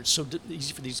 why it's so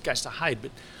easy for these guys to hide.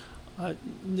 But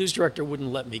news director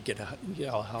wouldn't let me get a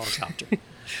helicopter.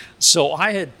 So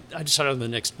I decided on the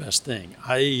next best thing.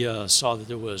 I saw that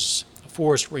there was a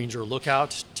forest ranger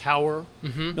lookout tower.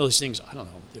 You know, these things, I don't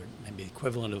know, they're maybe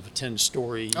equivalent of a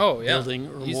 10-story building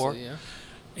or easily, more. Yeah.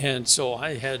 And so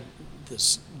I had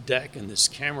this deck and this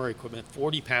camera equipment,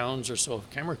 40 pounds or so of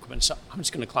camera equipment. So I'm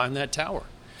just going to climb that tower.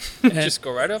 And just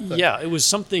go right up there. Yeah, it was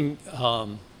something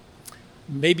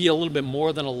maybe a little bit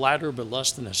more than a ladder, but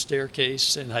less than a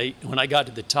staircase. And when I got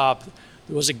to the top,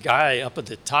 there was a guy up at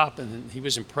the top, and he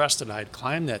was impressed that I had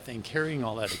climbed that thing carrying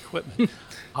all that equipment.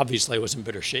 Obviously, I was in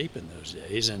better shape in those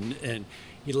days, and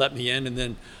he let me in, and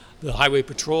then the highway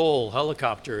patrol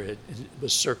helicopter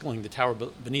was circling the tower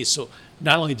beneath. So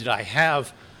not only did I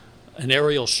have an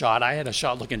aerial shot, I had a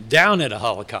shot looking down at a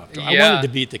helicopter. Yeah. I wanted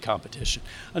to beat the competition.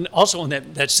 And also in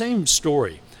that same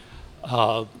story,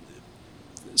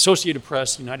 Associated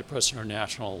Press, United Press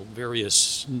International,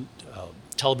 various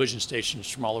television stations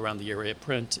from all around the area,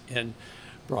 print and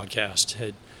broadcast,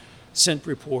 had sent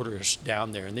reporters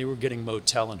down there, and they were getting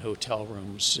motel and hotel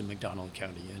rooms in McDonald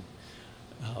County and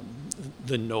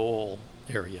the Knoll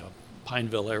area,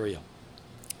 Pineville area.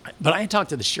 But I talked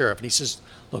to the sheriff, and he says,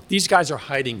 look, these guys are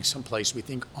hiding someplace, we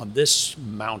think, on this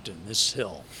mountain, this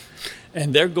hill.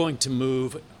 And they're going to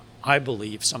move, I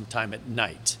believe, sometime at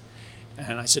night.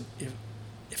 And I said,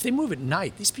 if they move at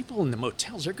night, these people in the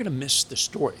motels, they're going to miss the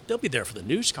story. They'll be there for the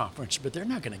news conference, but they're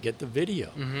not going to get the video.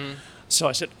 Mm-hmm. So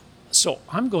I said, so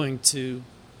I'm going to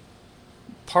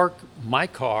park my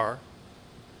car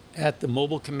at the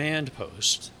mobile command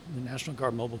post, the National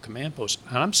Guard mobile command post,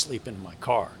 and I'm sleeping in my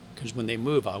car because when they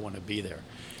move, I want to be there.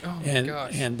 Oh, and, my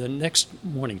gosh. And the next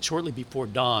morning, shortly before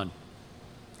dawn,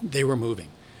 they were moving.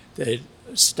 They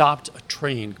had stopped a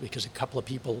train because a couple of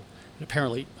people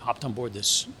apparently hopped on board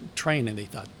this train, and they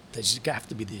thought they just have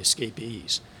to be the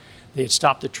escapees. They had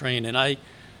stopped the train, and I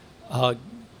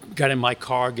got in my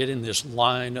car, get in this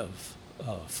line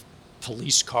of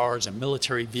police cars and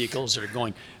military vehicles that are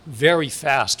going very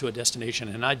fast to a destination,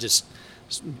 and I just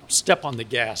step on the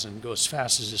gas and go as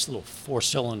fast as this little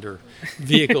 4-cylinder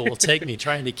vehicle will take me,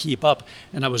 trying to keep up.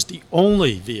 And I was the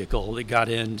only vehicle that got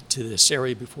into this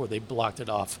area before they blocked it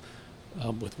off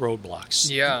with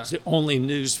roadblocks. Yeah. It was the only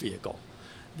news vehicle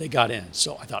they got in.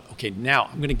 So I thought, okay, now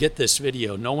I'm going to get this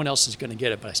video. No one else is going to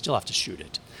get it, but I still have to shoot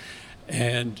it.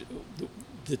 And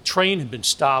the train had been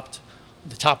stopped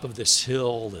at the top of this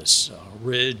hill, this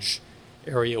ridge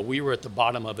area. We were at the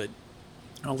bottom of it.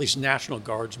 All these National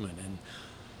Guardsmen and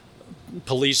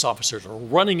police officers are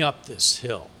running up this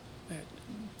hill.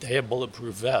 They have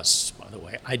bulletproof vests, by the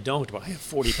way. I don't, but I have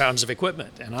 40 pounds of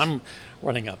equipment, and I'm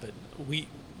running up it.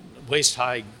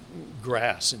 Waist-high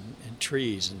grass and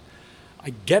trees. And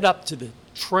I get up to the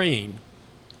train,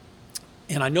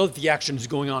 and I know that the action is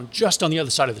going on just on the other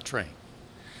side of the train.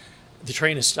 The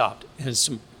train has stopped, and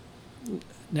some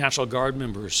National Guard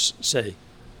members say,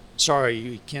 "Sorry,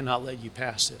 we cannot let you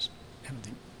pass this." And I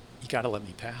think, you got to let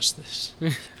me pass this.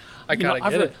 I got to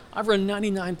get it. I've run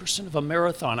 99% of a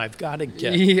marathon. I've got to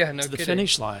get to the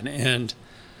finish line. And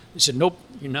they said, "Nope,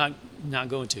 you're not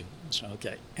going to." So,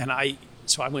 okay. And I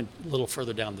went a little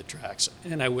further down the tracks,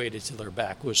 and I waited till their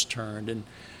back was turned,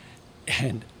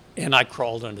 and I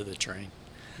crawled under the train.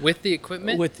 With the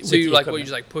equipment? With so you the like, equipment. what, you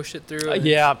just like push it through?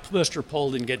 Yeah, pushed or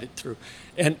pulled and get it through.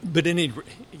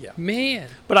 Yeah. Man.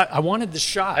 But I wanted the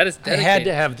shot. That is I had dedicated.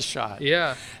 to have the shot.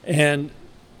 Yeah. And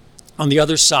on the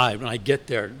other side, when I get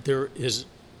there,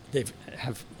 they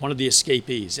have one of the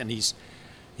escapees, and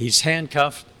he's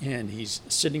handcuffed, and he's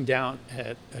sitting down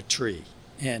at a tree,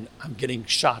 and I'm getting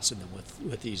shots of them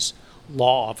with these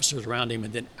law officers around him,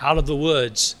 and then out of the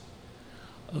woods,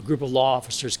 a group of law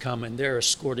officers come, and they're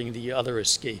escorting the other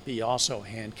escapee, also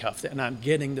handcuffed, and I'm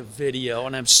getting the video,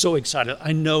 and I'm so excited.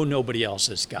 I know nobody else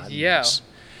has gotten this.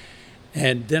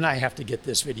 And then I have to get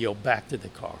this video back to the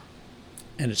car,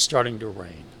 and it's starting to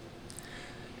rain.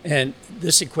 And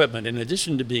this equipment, in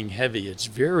addition to being heavy, it's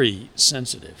very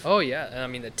sensitive. Oh, yeah. I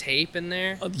mean, the tape in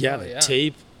there.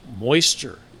 Tape,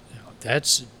 moisture,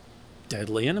 that's a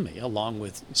deadly enemy, along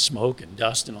with smoke and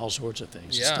dust and all sorts of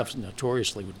things. Yeah. Stuff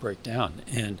notoriously would break down.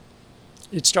 And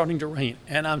it's starting to rain,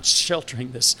 and I'm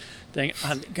sheltering this thing.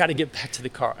 I've got to get back to the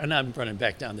car, and I'm running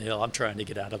back down the hill. I'm trying to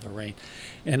get out of the rain.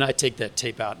 And I take that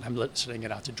tape out, and I'm letting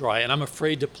it out to dry, and I'm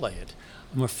afraid to play it.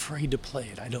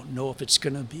 I don't know if it's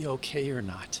going to be okay or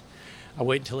not. I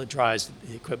wait until it dries,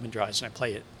 the equipment dries, and I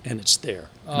play it, and it's there.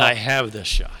 Oh. And I have this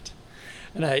shot.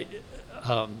 And I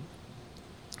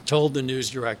told the news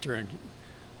director, and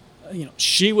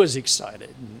she was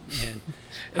excited. And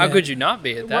How could you not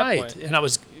be at that point? And I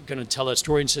was going to tell that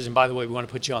story, and says, "And by the way, we want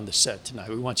to put you on the set tonight.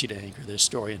 We want you to anchor this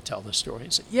story and tell this story." And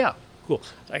I said, "Yeah, cool.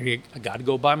 I got to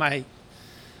go by my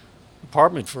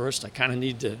apartment first. I kind of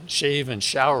need to shave and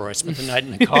shower. I spent the night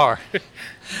in the car."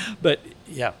 But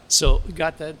yeah, so we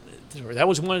got that. That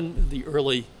was one of the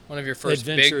early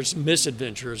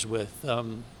misadventures with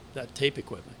that tape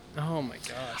equipment. Oh my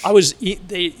gosh!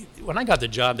 When I got the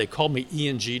job, they called me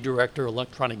E&G director,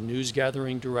 electronic news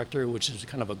gathering director, which is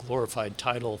kind of a glorified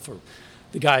title for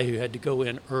the guy who had to go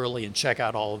in early and check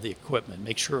out all of the equipment,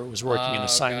 make sure it was working, and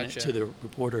assign it to the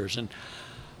reporters. And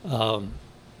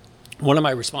one of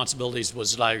my responsibilities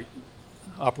was that I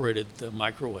operated the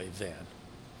microwave van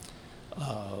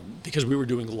because we were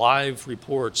doing live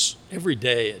reports every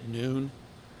day at noon.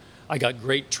 I got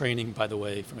great training, by the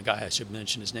way, from a guy I should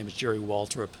mention. His name is Jerry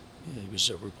Waltrip. He was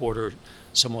a reporter,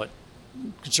 somewhat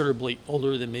considerably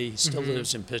older than me. He still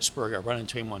lives in Pittsburgh. I run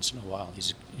into him once in a while.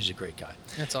 He's a great guy.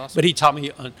 That's awesome. But he taught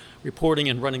me on reporting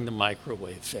and running the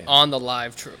microwave van. On the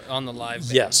live van.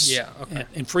 Yes. Yeah, okay.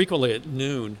 And frequently at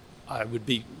noon, I would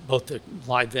be both the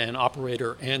live van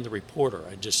operator and the reporter.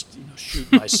 I'd just shoot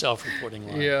myself reporting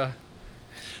live. Yeah.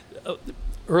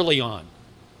 Early on,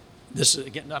 this is,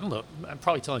 again, I don't know, I'm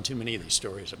probably telling too many of these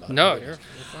stories about No, you're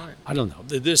fine. I don't know.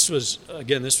 This was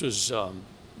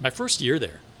my first year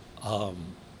there.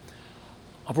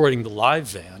 Operating the live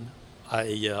van,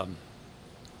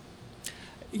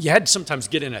 you had to sometimes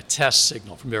get in a test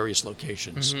signal from various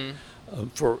locations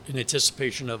for in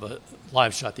anticipation of a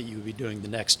live shot that you would be doing the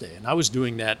next day. And I was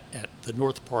doing that at the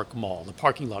North Park Mall, the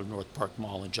parking lot of North Park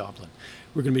Mall in Joplin.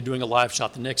 We're going to be doing a live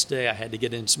shot the next day. I had to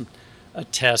get in a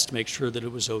test, make sure that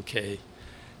it was okay.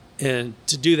 And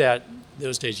to do that,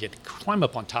 those days you had to climb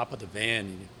up on top of the van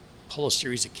and pull a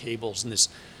series of cables, and this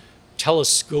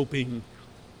telescoping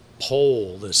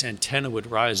pole, this antenna would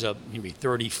rise up maybe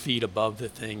 30 feet above the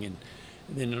thing, and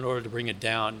then in order to bring it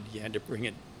down, you had to bring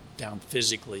it down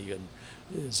physically, and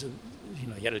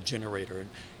you had a generator. And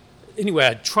anyway,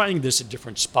 I'm trying this at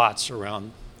different spots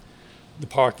around the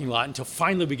parking lot until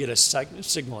finally we get a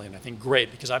signal in. I think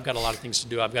great, because I've got a lot of things to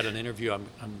do. I've got an interview I'm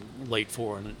late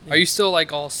for. And are you still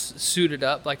like all suited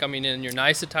up? Like, I mean, in your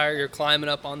nice attire, you're climbing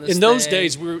up on this In thing? those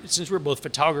days, since we're both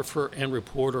photographer and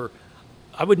reporter,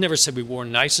 I would never say we wore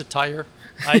nice attire.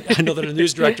 I know that a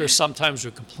news director sometimes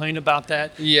would complain about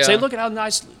that. Yeah. Say, look at how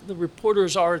nice the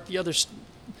reporters are at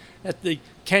the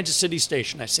Kansas City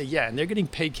station. I say, yeah, and they're getting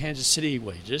paid Kansas City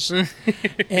wages.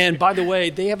 And by the way,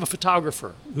 they have a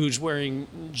photographer who's wearing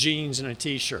jeans and a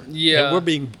T-shirt. Yeah.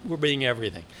 And we're being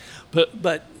everything.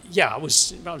 But yeah, I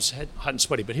was hot and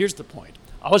sweaty. But here's the point: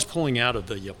 I was pulling out of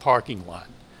the parking lot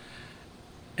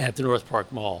at the North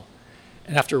Park Mall,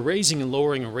 and after raising and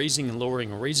lowering and raising and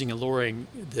lowering and raising and lowering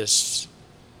this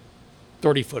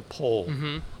 30-foot pole,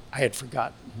 I had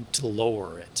forgotten to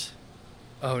lower it.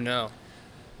 Oh, no.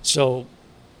 So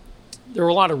there are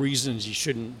a lot of reasons you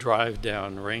shouldn't drive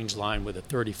down a range line with a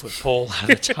 30-foot pole at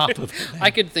the top of it. I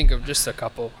could think of just a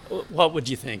couple. What would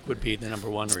you think would be the number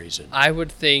one reason? I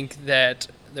would think that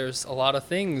there's a lot of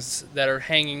things that are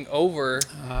hanging over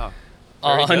Very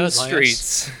on good,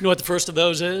 streets. Lance. You know what the first of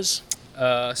those is?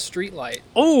 Street light.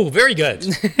 Oh, very good.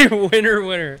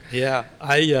 Winner. Yeah,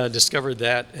 I discovered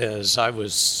that as I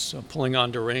was pulling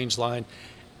onto range line,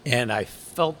 and I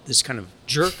felt this kind of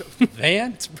jerk of the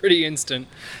van. It's pretty instant.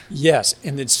 Yes,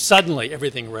 and then suddenly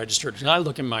everything registered. And I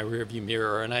look in my rearview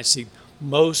mirror, and I see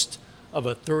most of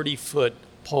a 30-foot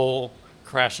pole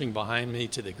crashing behind me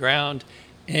to the ground,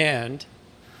 and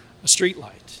a street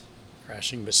light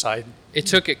crashing beside me. It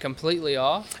took it completely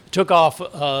off? It took off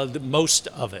the most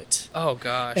of it. Oh,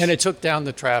 gosh. And it took down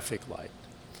the traffic light.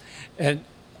 And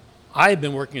I had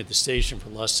been working at the station for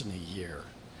less than a year.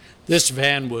 This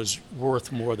van was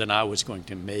worth more than I was going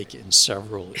to make in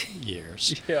several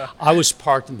years. Yeah. I was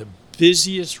parked in the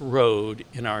busiest road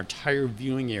in our entire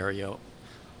viewing area,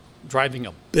 driving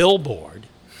a billboard,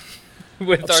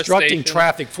 With obstructing our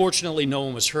traffic. Fortunately, no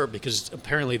one was hurt, because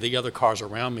apparently the other cars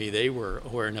around me, they were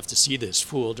aware enough to see this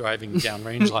fool driving down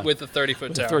range line. with a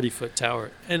 30-foot tower. A 30-foot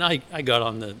tower. And I got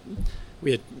on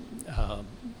we had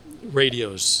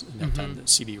radios at that time, the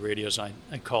CB radios. I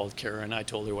called Kara and I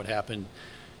told her what happened.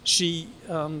 She,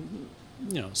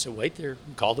 said, wait there,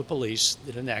 called the police,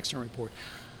 did an accident report.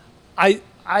 I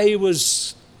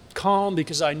was calm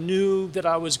because I knew that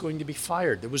I was going to be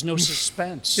fired. There was no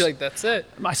suspense. You're like, that's it.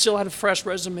 I still had a fresh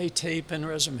resume tape and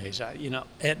resumes,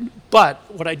 but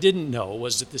what I didn't know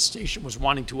was that the station was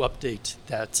wanting to update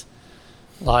that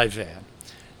live van.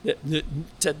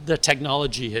 The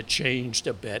technology had changed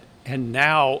a bit, and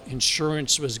now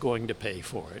insurance was going to pay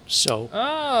for it. So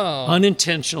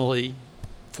unintentionally,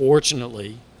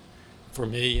 fortunately, for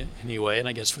me anyway, and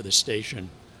I guess for the station,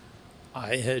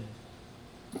 I had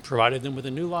provided them with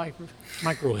a new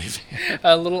microwave.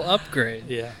 A little upgrade.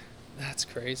 Yeah. That's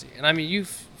crazy. And I mean,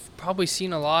 you've probably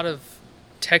seen a lot of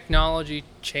technology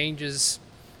changes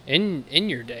in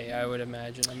your day, I would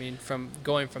imagine. I mean, from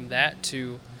going from that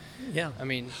to, Yeah. I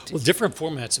mean, different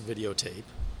formats of videotape.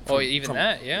 From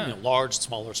that, yeah. Large,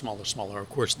 smaller. Of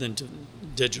course, then to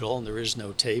digital, and there is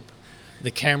no tape.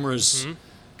 The cameras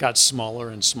got smaller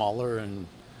and smaller and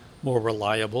more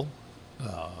reliable,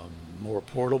 more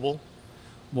portable,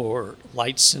 more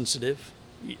light sensitive.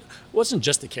 It wasn't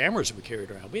just the cameras that we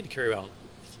carried around. We had to carry around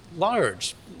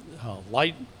large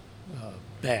light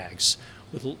bags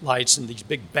with lights and these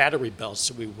big battery belts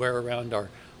that we wear around our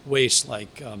waist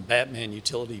like Batman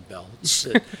utility belts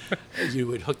that you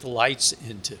would hook the lights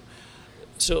into.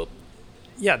 So,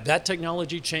 yeah, that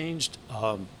technology changed.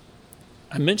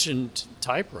 I mentioned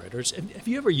typewriters. Have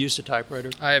you ever used a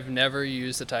typewriter? I have never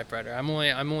used a typewriter. I'm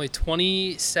only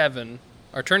 27,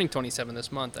 or turning 27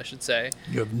 this month, I should say.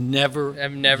 You have never.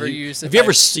 I've never used. Have you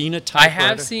ever seen a typewriter? I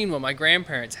have seen one. My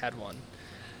grandparents had one.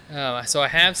 So I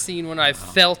have seen one. I've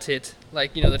felt it,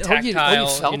 like the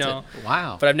tactile. You felt it.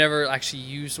 Wow. But I've never actually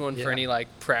used one for any like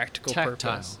practical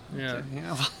purpose. Yeah.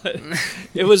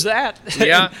 It was that.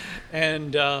 Yeah.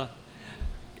 And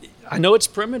I know it's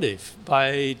primitive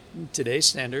by today's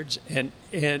standards,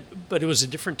 but it was a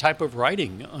different type of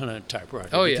writing on a typewriter.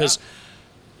 Oh, because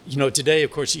Today,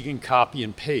 of course, you can copy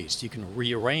and paste, you can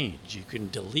rearrange, you can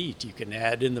delete, you can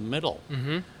add in the middle.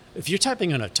 Mm-hmm. If you're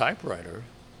typing on a typewriter,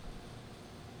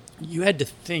 you had to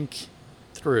think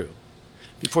through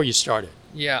before you started.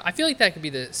 Yeah, I feel like that could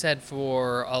be said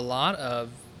for a lot of,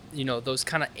 those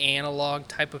kind of analog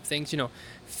type of things.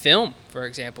 Film, for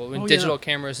example, with digital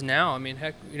cameras now. I mean,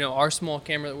 heck, our small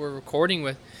camera that we're recording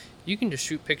with, you can just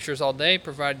shoot pictures all day,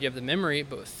 provided you have the memory.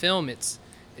 But with film, it's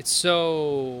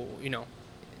so,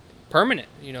 permanent.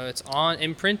 It's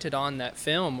imprinted on that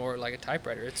film, or like a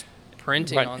typewriter. It's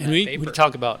printing on that paper. We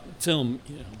talk about film,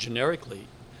 generically.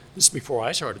 This is before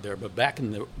I started there, but back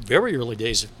in the very early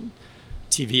days of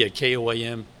TV at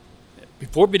KOAM,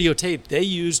 before videotape, they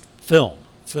used film.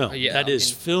 Film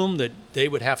that they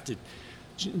would have to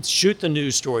shoot the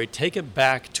news story, take it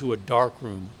back to a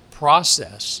darkroom,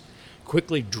 process,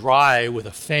 quickly dry with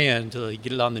a fan until they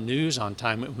get it on the news on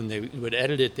time. When they would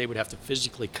edit it, they would have to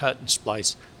physically cut and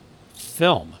splice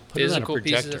film, put physical it on a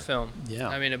projector. Pieces of film. Yeah.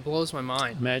 I mean, it blows my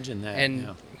mind. Imagine that. And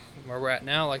where we're at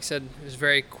now, like I said, is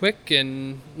very quick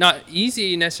and not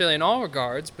easy necessarily in all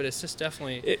regards, but it's just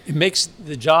definitely... It makes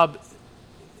the job...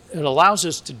 It allows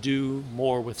us to do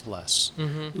more with less.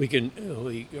 Mm-hmm.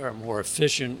 We are more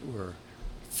efficient. We're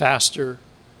faster.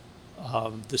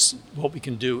 What we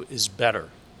can do is better.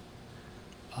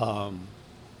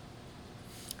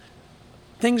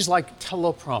 Things like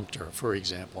teleprompter, for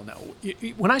example. Now,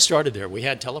 when I started there, we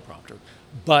had teleprompter,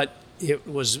 but it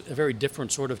was a very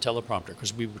different sort of teleprompter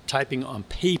because we were typing on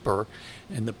paper,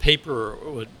 and the paper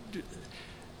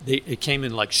it came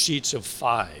in like sheets of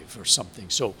 5 or something.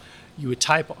 So you would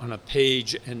type on a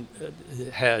page, and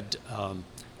it had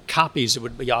copies that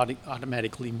would be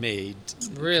automatically made.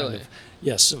 Really?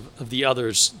 Yes, of the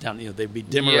others down. They'd be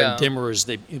dimmer and dimmer as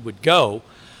it would go,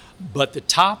 but the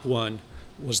top one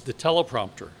was the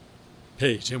teleprompter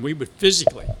page, and we would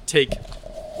physically take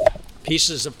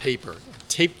pieces of paper,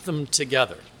 tape them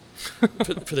together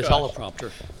for the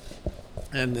teleprompter,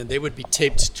 and then they would be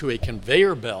taped to a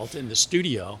conveyor belt in the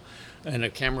studio, and a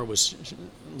camera was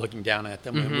looking down at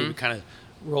them, and we would kind of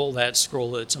roll that,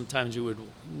 scroll it. Sometimes you would,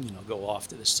 go off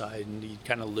to the side, and you'd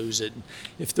kind of lose it.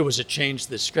 If there was a change to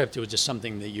the script, it was just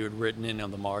something that you had written in on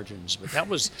the margins. But that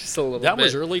was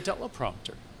was early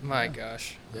teleprompter. My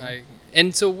gosh. Yeah.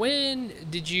 And so when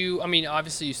did you,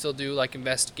 obviously you still do like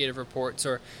investigative reports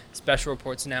or special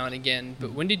reports now and again,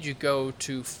 but when did you go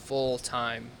to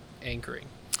full-time anchoring?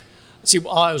 See,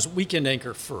 I was weekend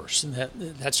anchor first, and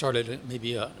that started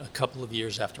maybe a couple of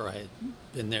years after I had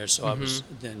been there. So I was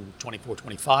then 24,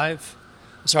 25.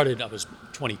 I was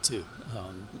 22,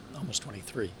 almost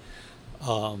 23.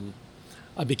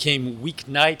 I became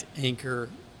weeknight anchor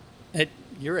at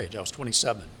your age. I was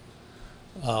 27.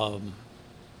 But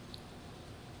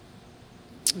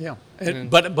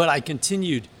I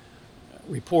continued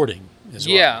reporting as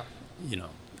well.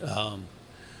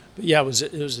 But it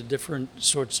was a different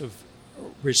sorts of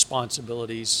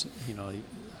responsibilities.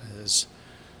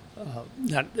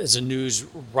 Not as a news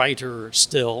writer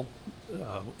still,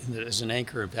 as an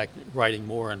anchor, in fact, writing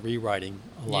more and rewriting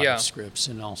a lot of scripts,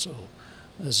 and also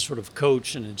as a sort of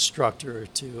coach and instructor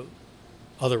to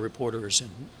other reporters and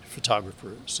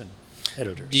photographers and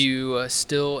editors. Do you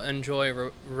still enjoy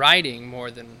writing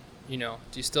more than, do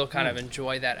you still kind of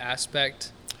enjoy that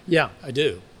aspect? Yeah, I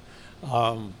do.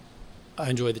 I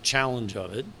enjoy the challenge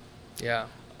of it. Yeah.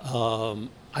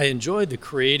 I enjoy the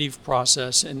creative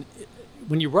process. And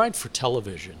when you write for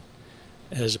television,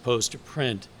 as opposed to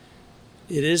print,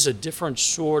 it is a different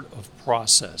sort of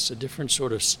process, a different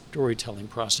sort of storytelling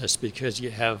process, because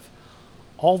you have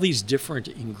all these different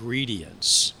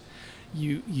ingredients.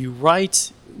 You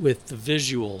write with the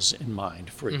visuals in mind,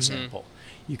 for example.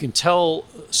 You can tell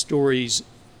stories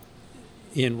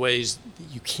in ways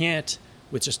that you can't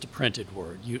with just a printed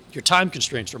word. Your time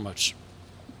constraints are much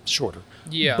shorter.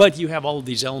 Yeah. But you have all of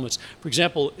these elements. For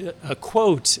example, a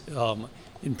quote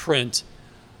in print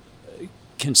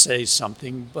can say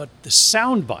something, but the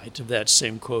sound bite of that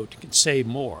same quote can say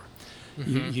more.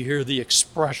 You hear the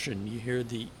expression, you hear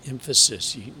the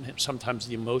emphasis, sometimes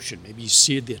the emotion. Maybe you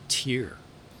see the tear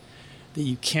that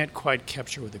you can't quite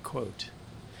capture with a quote.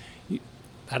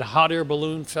 At a hot air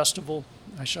balloon festival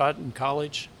I shot in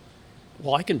college,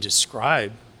 well, I can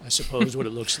describe, I suppose, what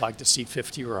it looks like to see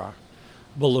 50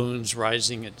 balloons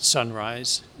rising at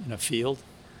sunrise in a field.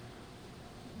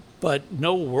 But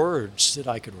no words that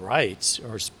I could write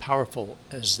are as powerful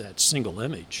as that single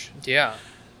image. Yeah.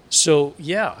 So,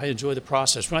 I enjoy the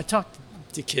process. When I talk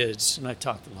to kids, and I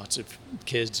talk to lots of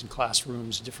kids in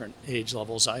classrooms, different age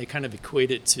levels, I kind of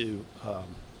equate it to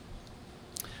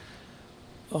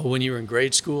when you were in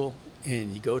grade school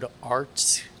and you go to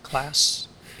art class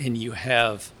and you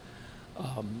have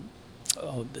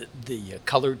the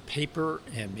colored paper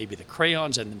and maybe the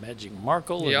crayons and the magic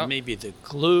marker Yep. and maybe the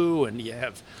glue, and you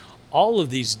have all of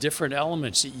these different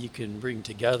elements that you can bring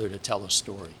together to tell a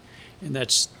story. And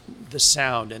that's the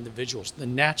sound and the visuals, the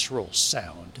natural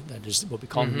sound. That is what we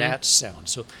call nat sound.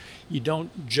 So you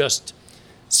don't just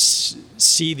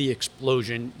see the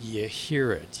explosion, you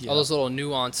hear it. All those little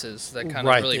nuances that kind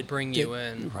of really bring you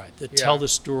in. Right, that tell the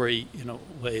story in a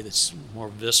way that's more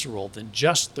visceral than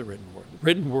just the written word.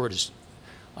 Written word is,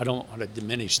 I don't want to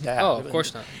diminish that. Oh, of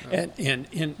course not. No.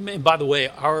 And by the way,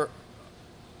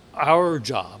 our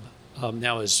job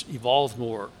now has evolved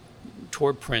more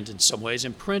toward print in some ways,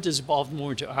 and print has evolved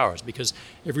more into ours because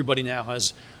everybody now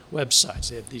has websites.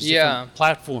 They have these different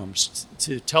platforms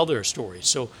to tell their stories.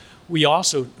 So we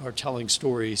also are telling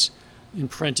stories in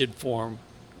printed form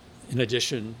in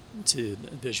addition to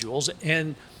the visuals.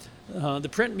 And the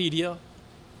print media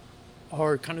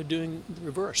are kind of doing the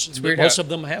reverse. It's weird Most of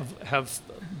them have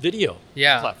video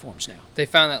platforms now. They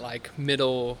found that like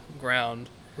middle ground.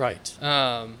 Right.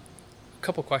 A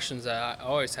couple questions that I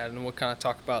always had, and we'll kind of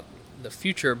talk about the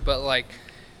future, but like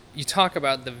you talk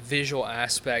about the visual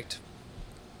aspect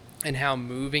and how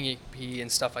moving it can be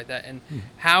and stuff like that, and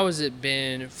how has it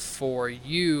been for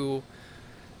you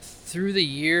through the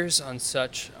years on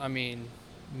such, I mean,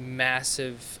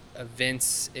 massive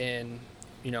events in,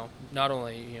 you know, not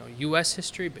only, you know, U.S.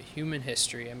 history, but human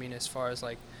history. I mean, as far as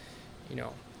like, you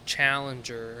know,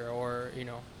 Challenger or, you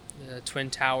know, the Twin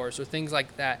Towers or things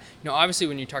like that. You know, obviously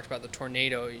when you talked about the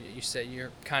tornado, you said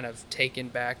you're kind of taken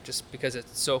back just because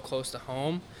it's so close to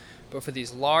home. But for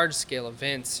these large scale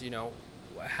events, you know,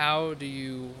 how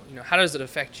does it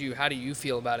affect you? How do you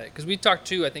feel about it? Because we talked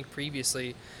too, I think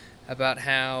previously, about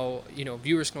how, you know,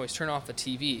 viewers can always turn off the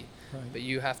TV, but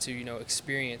you have to, you know,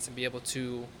 experience and be able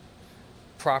to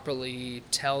properly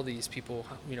tell these people,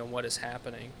 you know, what is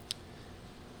happening.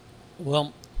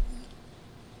 Well,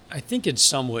 I think in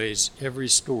some ways every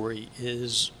story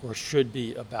is or should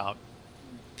be about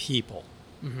people.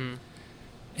 Mm-hmm.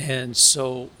 And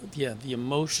so, yeah, the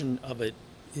emotion of it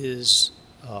is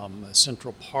a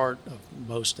central part of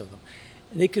most of them.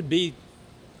 And it could be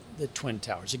the Twin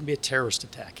Towers. It can be a terrorist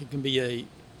attack. It can be a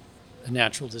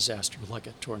natural disaster like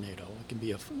a tornado. It can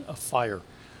be a fire.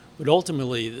 But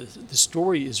ultimately, the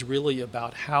story is really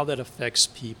about how that affects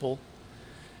people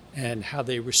and how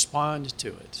they respond to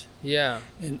it. Yeah.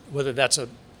 And whether that's a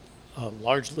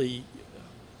largely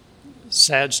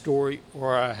sad story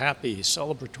or a happy,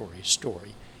 celebratory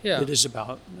story, it is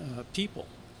about people.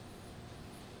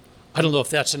 I don't know if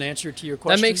that's an answer to your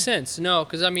question. That makes sense. No,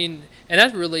 because I mean, and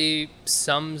that really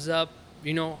sums up,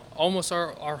 you know, almost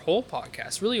our whole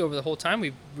podcast. Really, over the whole time,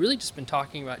 we've really just been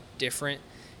talking about different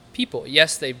people.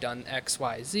 Yes, they've done X,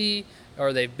 Y, Z,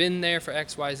 or they've been there for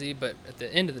X, Y, Z, but at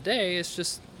the end of the day, it's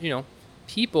just, you know,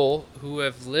 people who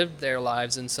have lived their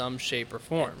lives in some shape or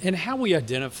form. And how we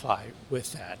identify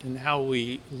with that and how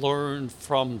we learn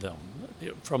from them,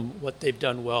 from what they've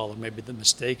done well and maybe the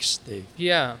mistakes they've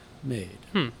made.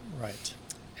 Right.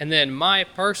 And then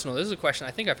this is a question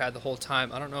I think I've had the whole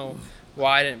time. I don't know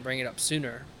why I didn't bring it up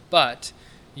sooner, but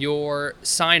your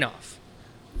sign-off,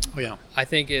 I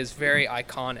think is very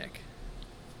iconic.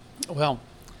 Well,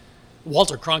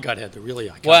 Walter Cronkite had the really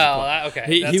iconic one.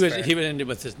 Okay. He would end it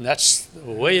with this, and that's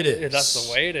the way it is. That's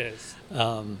the way it is.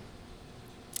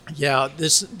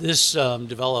 This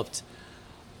developed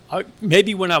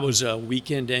maybe when I was a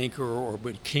weekend anchor or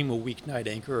became a weeknight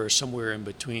anchor or somewhere in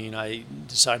between. I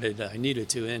decided I needed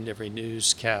to end every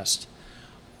newscast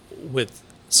with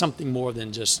something more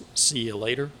than just see you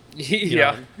later. You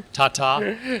know,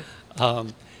 ta-ta.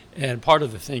 And part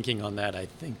of the thinking on that, I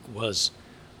think, was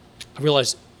I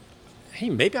realized, hey,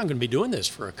 maybe I'm going to be doing this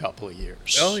for a couple of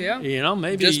years. Oh, yeah. You know,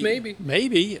 maybe. Just maybe.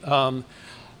 Maybe.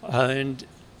 And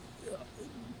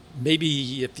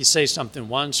maybe if you say something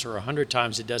once or 100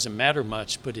 times, it doesn't matter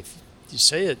much. But if you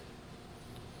say it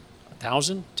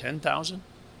 1,000, 10,000,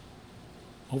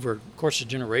 over the course of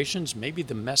generations, maybe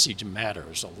the message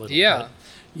matters a little bit.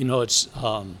 You know, it's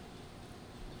in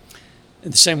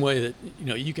the same way that, you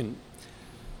know, you can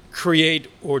create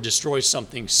or destroy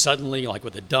something suddenly, like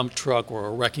with a dump truck or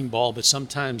a wrecking ball, but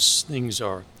sometimes things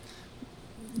are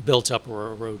built up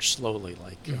or erode slowly,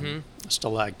 like a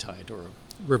stalactite or a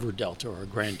river delta or a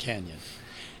Grand Canyon.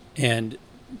 And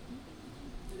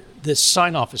this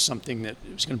sign-off is something that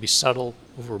is going to be subtle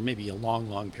over maybe a long,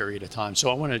 long period of time. So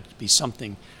I wanted it to be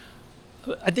something,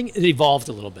 I think it evolved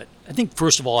a little bit. I think,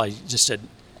 first of all, I just said,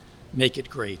 make it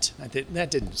great.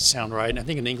 That didn't sound right. And I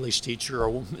think an English teacher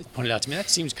pointed out to me, that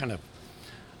seems kind of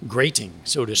grating,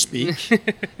 so to speak.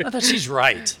 No, that she's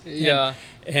right. Yeah.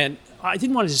 And I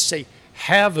didn't want to just say,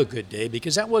 have a good day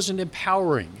because that wasn't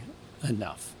empowering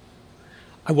enough.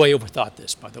 I way overthought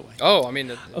this, by the way. Oh, I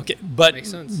mean, Okay, but makes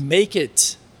sense. make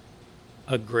it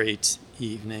a great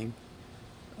evening.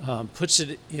 Puts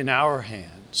it in our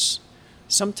hands.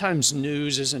 Sometimes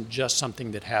news isn't just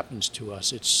something that happens to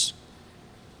us. It's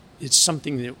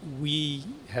something that we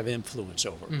have influence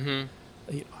over.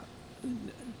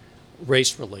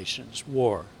 Race relations,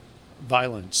 war,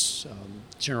 violence,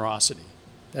 generosity.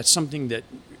 That's something that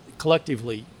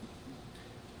collectively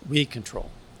we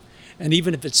control. And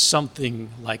even if it's something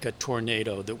like a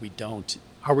tornado that we don't,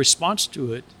 our response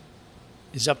to it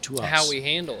is up to us. How we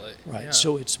handle it. Right. Yeah.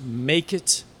 So it's make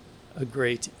it a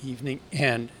great evening.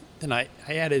 And then I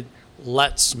added,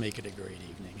 let's make it a great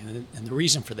evening. And the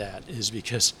reason for that is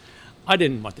because I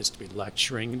didn't want this to be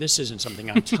lecturing. This isn't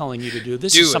something I'm telling you to do.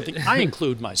 This Do is it. something I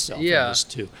include myself Yeah. in this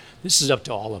too. This is up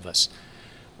to all of us.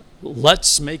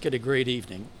 Let's make it a great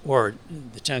evening. Or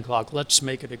the 10 o'clock, let's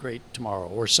make it a great tomorrow.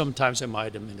 Or sometimes I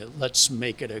might amend it, let's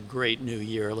make it a great new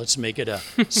year. Let's make it a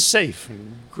safe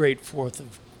and great 4th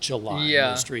of July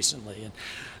most recently.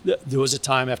 And there was a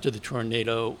time after the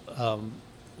tornado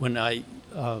when I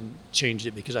changed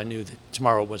it because I knew that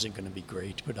tomorrow wasn't going to be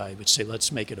great, but I would say,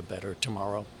 let's make it a better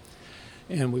tomorrow.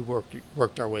 And we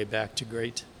worked our way back to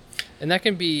great. And that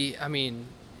can be, I mean,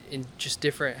 in just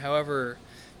different, however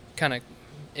kind of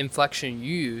inflection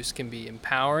you use can be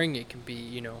empowering. It can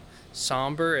be,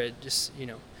 somber. It just,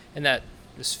 and that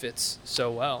just fits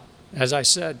so well. As I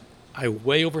said, I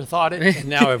way overthought it, and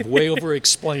now I've way over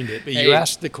explained it. But Hey, you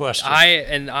asked the question.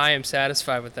 I am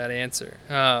satisfied with that answer.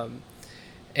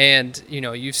 And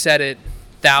you've said it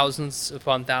thousands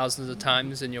upon thousands of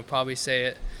times, and you'll probably say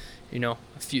it, a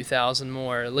few thousand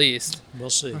more at least. We'll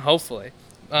see. Hopefully.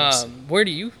 We'll see. Where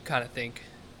do you kind of think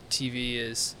TV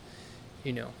is,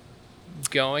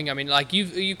 going? I mean, like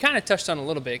you kind of touched on a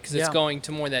little bit because it's going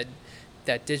to more that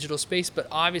digital space, but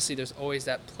obviously there's always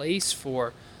that place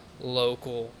for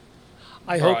local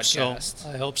I hope broadcast. so.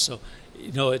 I hope so.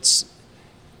 It's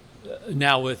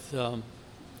now with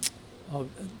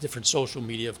different social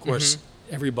media, of course,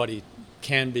 everybody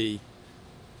can be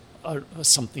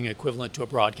something equivalent to a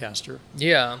broadcaster.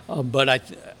 Yeah. But I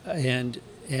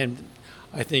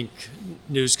think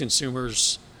news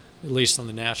consumers, at least on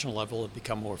the national level, have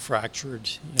become more fractured.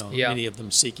 Many of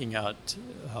them seeking out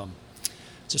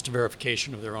just a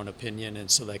verification of their own opinion, and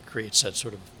so that creates that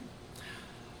sort of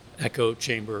echo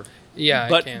chamber. Yeah,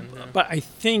 but, it can. Yeah. But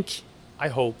I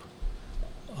hope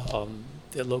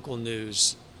that local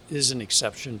news is an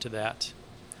exception to that.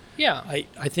 Yeah.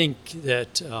 I think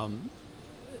that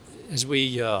as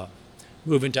we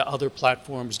move into other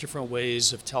platforms, different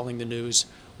ways of telling the news,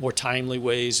 more timely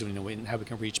ways, how we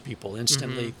can reach people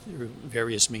instantly through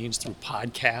various means, through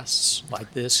podcasts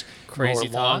like this, Crazy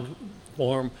more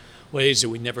long-form ways that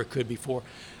we never could before.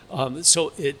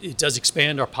 So it does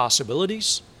expand our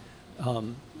possibilities,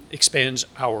 expands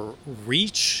our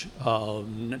reach,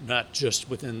 not just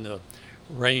within the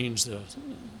range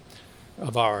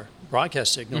of our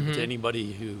broadcast signal, but to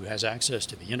anybody who has access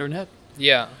to the internet.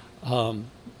 Yeah.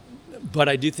 But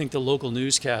I do think the local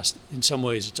newscast, in some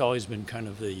ways, it's always been kind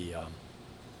of the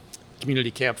community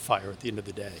campfire at the end of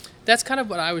the day. That's kind of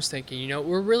what I was thinking.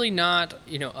 We're really not,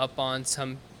 up on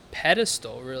some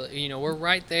pedestal, really. We're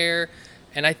right there.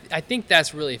 And I think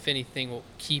that's really, if anything, will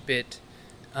keep it,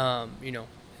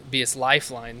 be its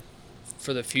lifeline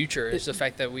for the future. Is the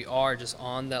fact that we are just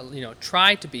on that,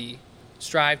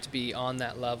 strive to be on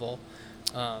that level.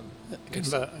 Kind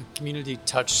of a community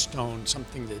touchstone,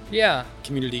 something that Yeah.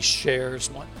 community shares,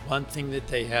 one thing that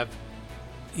they have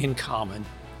in common.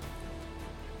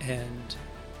 And,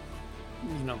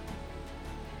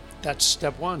 that's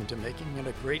step one to making it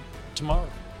a great tomorrow.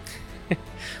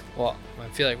 Well, I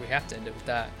feel like we have to end it with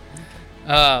that.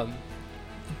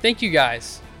 Thank you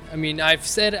guys. I mean, I'm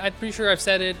pretty sure I've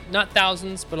said it, not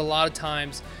thousands, but a lot of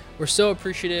times. We're so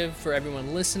appreciative for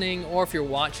everyone listening, or if you're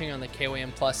watching on the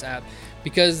KOAM Plus app,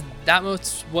 because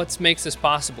that's what makes this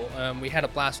possible. We had a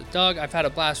blast with Doug. I've had a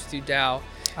blast with you, Dowe.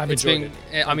 I've enjoyed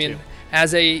it. I mean,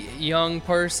 as a young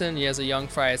person, as a young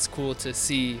fry, it's cool to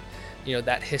see,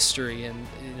 that history and,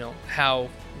 how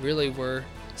really we're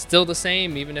still the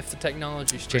same, even if the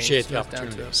technology's changed. Appreciate the It's down to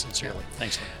opportunity, it. sincerely.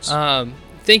 Thanks, Lance.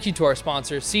 Thank you to our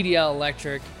sponsors, CDL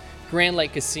Electric, Grand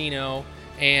Lake Casino,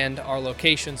 and our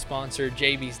location sponsor,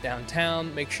 JB's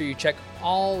Downtown. Make sure you check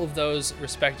all of those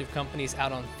respective companies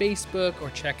out on Facebook or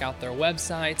check out their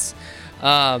websites.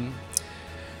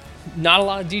 Not a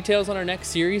lot of details on our next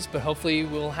series, but hopefully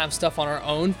we'll have stuff on our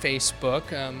own Facebook,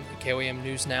 KOAM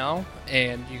News Now,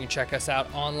 and you can check us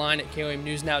out online at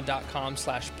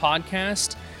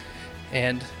koamnewsnow.com/podcast.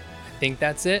 And I think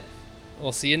that's it.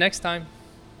 We'll see you next time.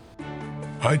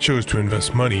 I chose to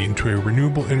invest money into a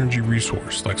renewable energy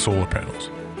resource like solar panels,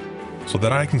 so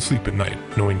that I can sleep at night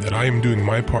knowing that I am doing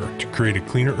my part to create a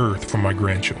cleaner earth for my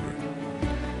grandchildren.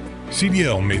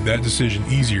 CDL made that decision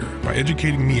easier by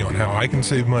educating me on how I can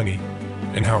save money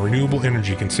and how renewable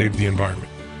energy can save the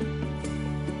environment.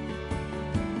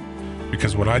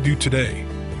 Because what I do today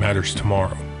matters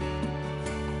tomorrow.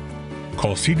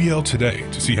 Call CDL today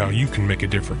to see how you can make a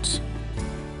difference.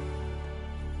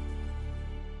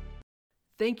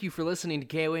 Thank you for listening to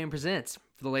KOAM Presents.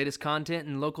 For the latest content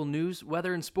and local news,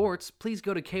 weather, and sports, please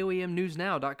go to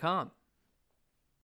KOAMnewsnow.com.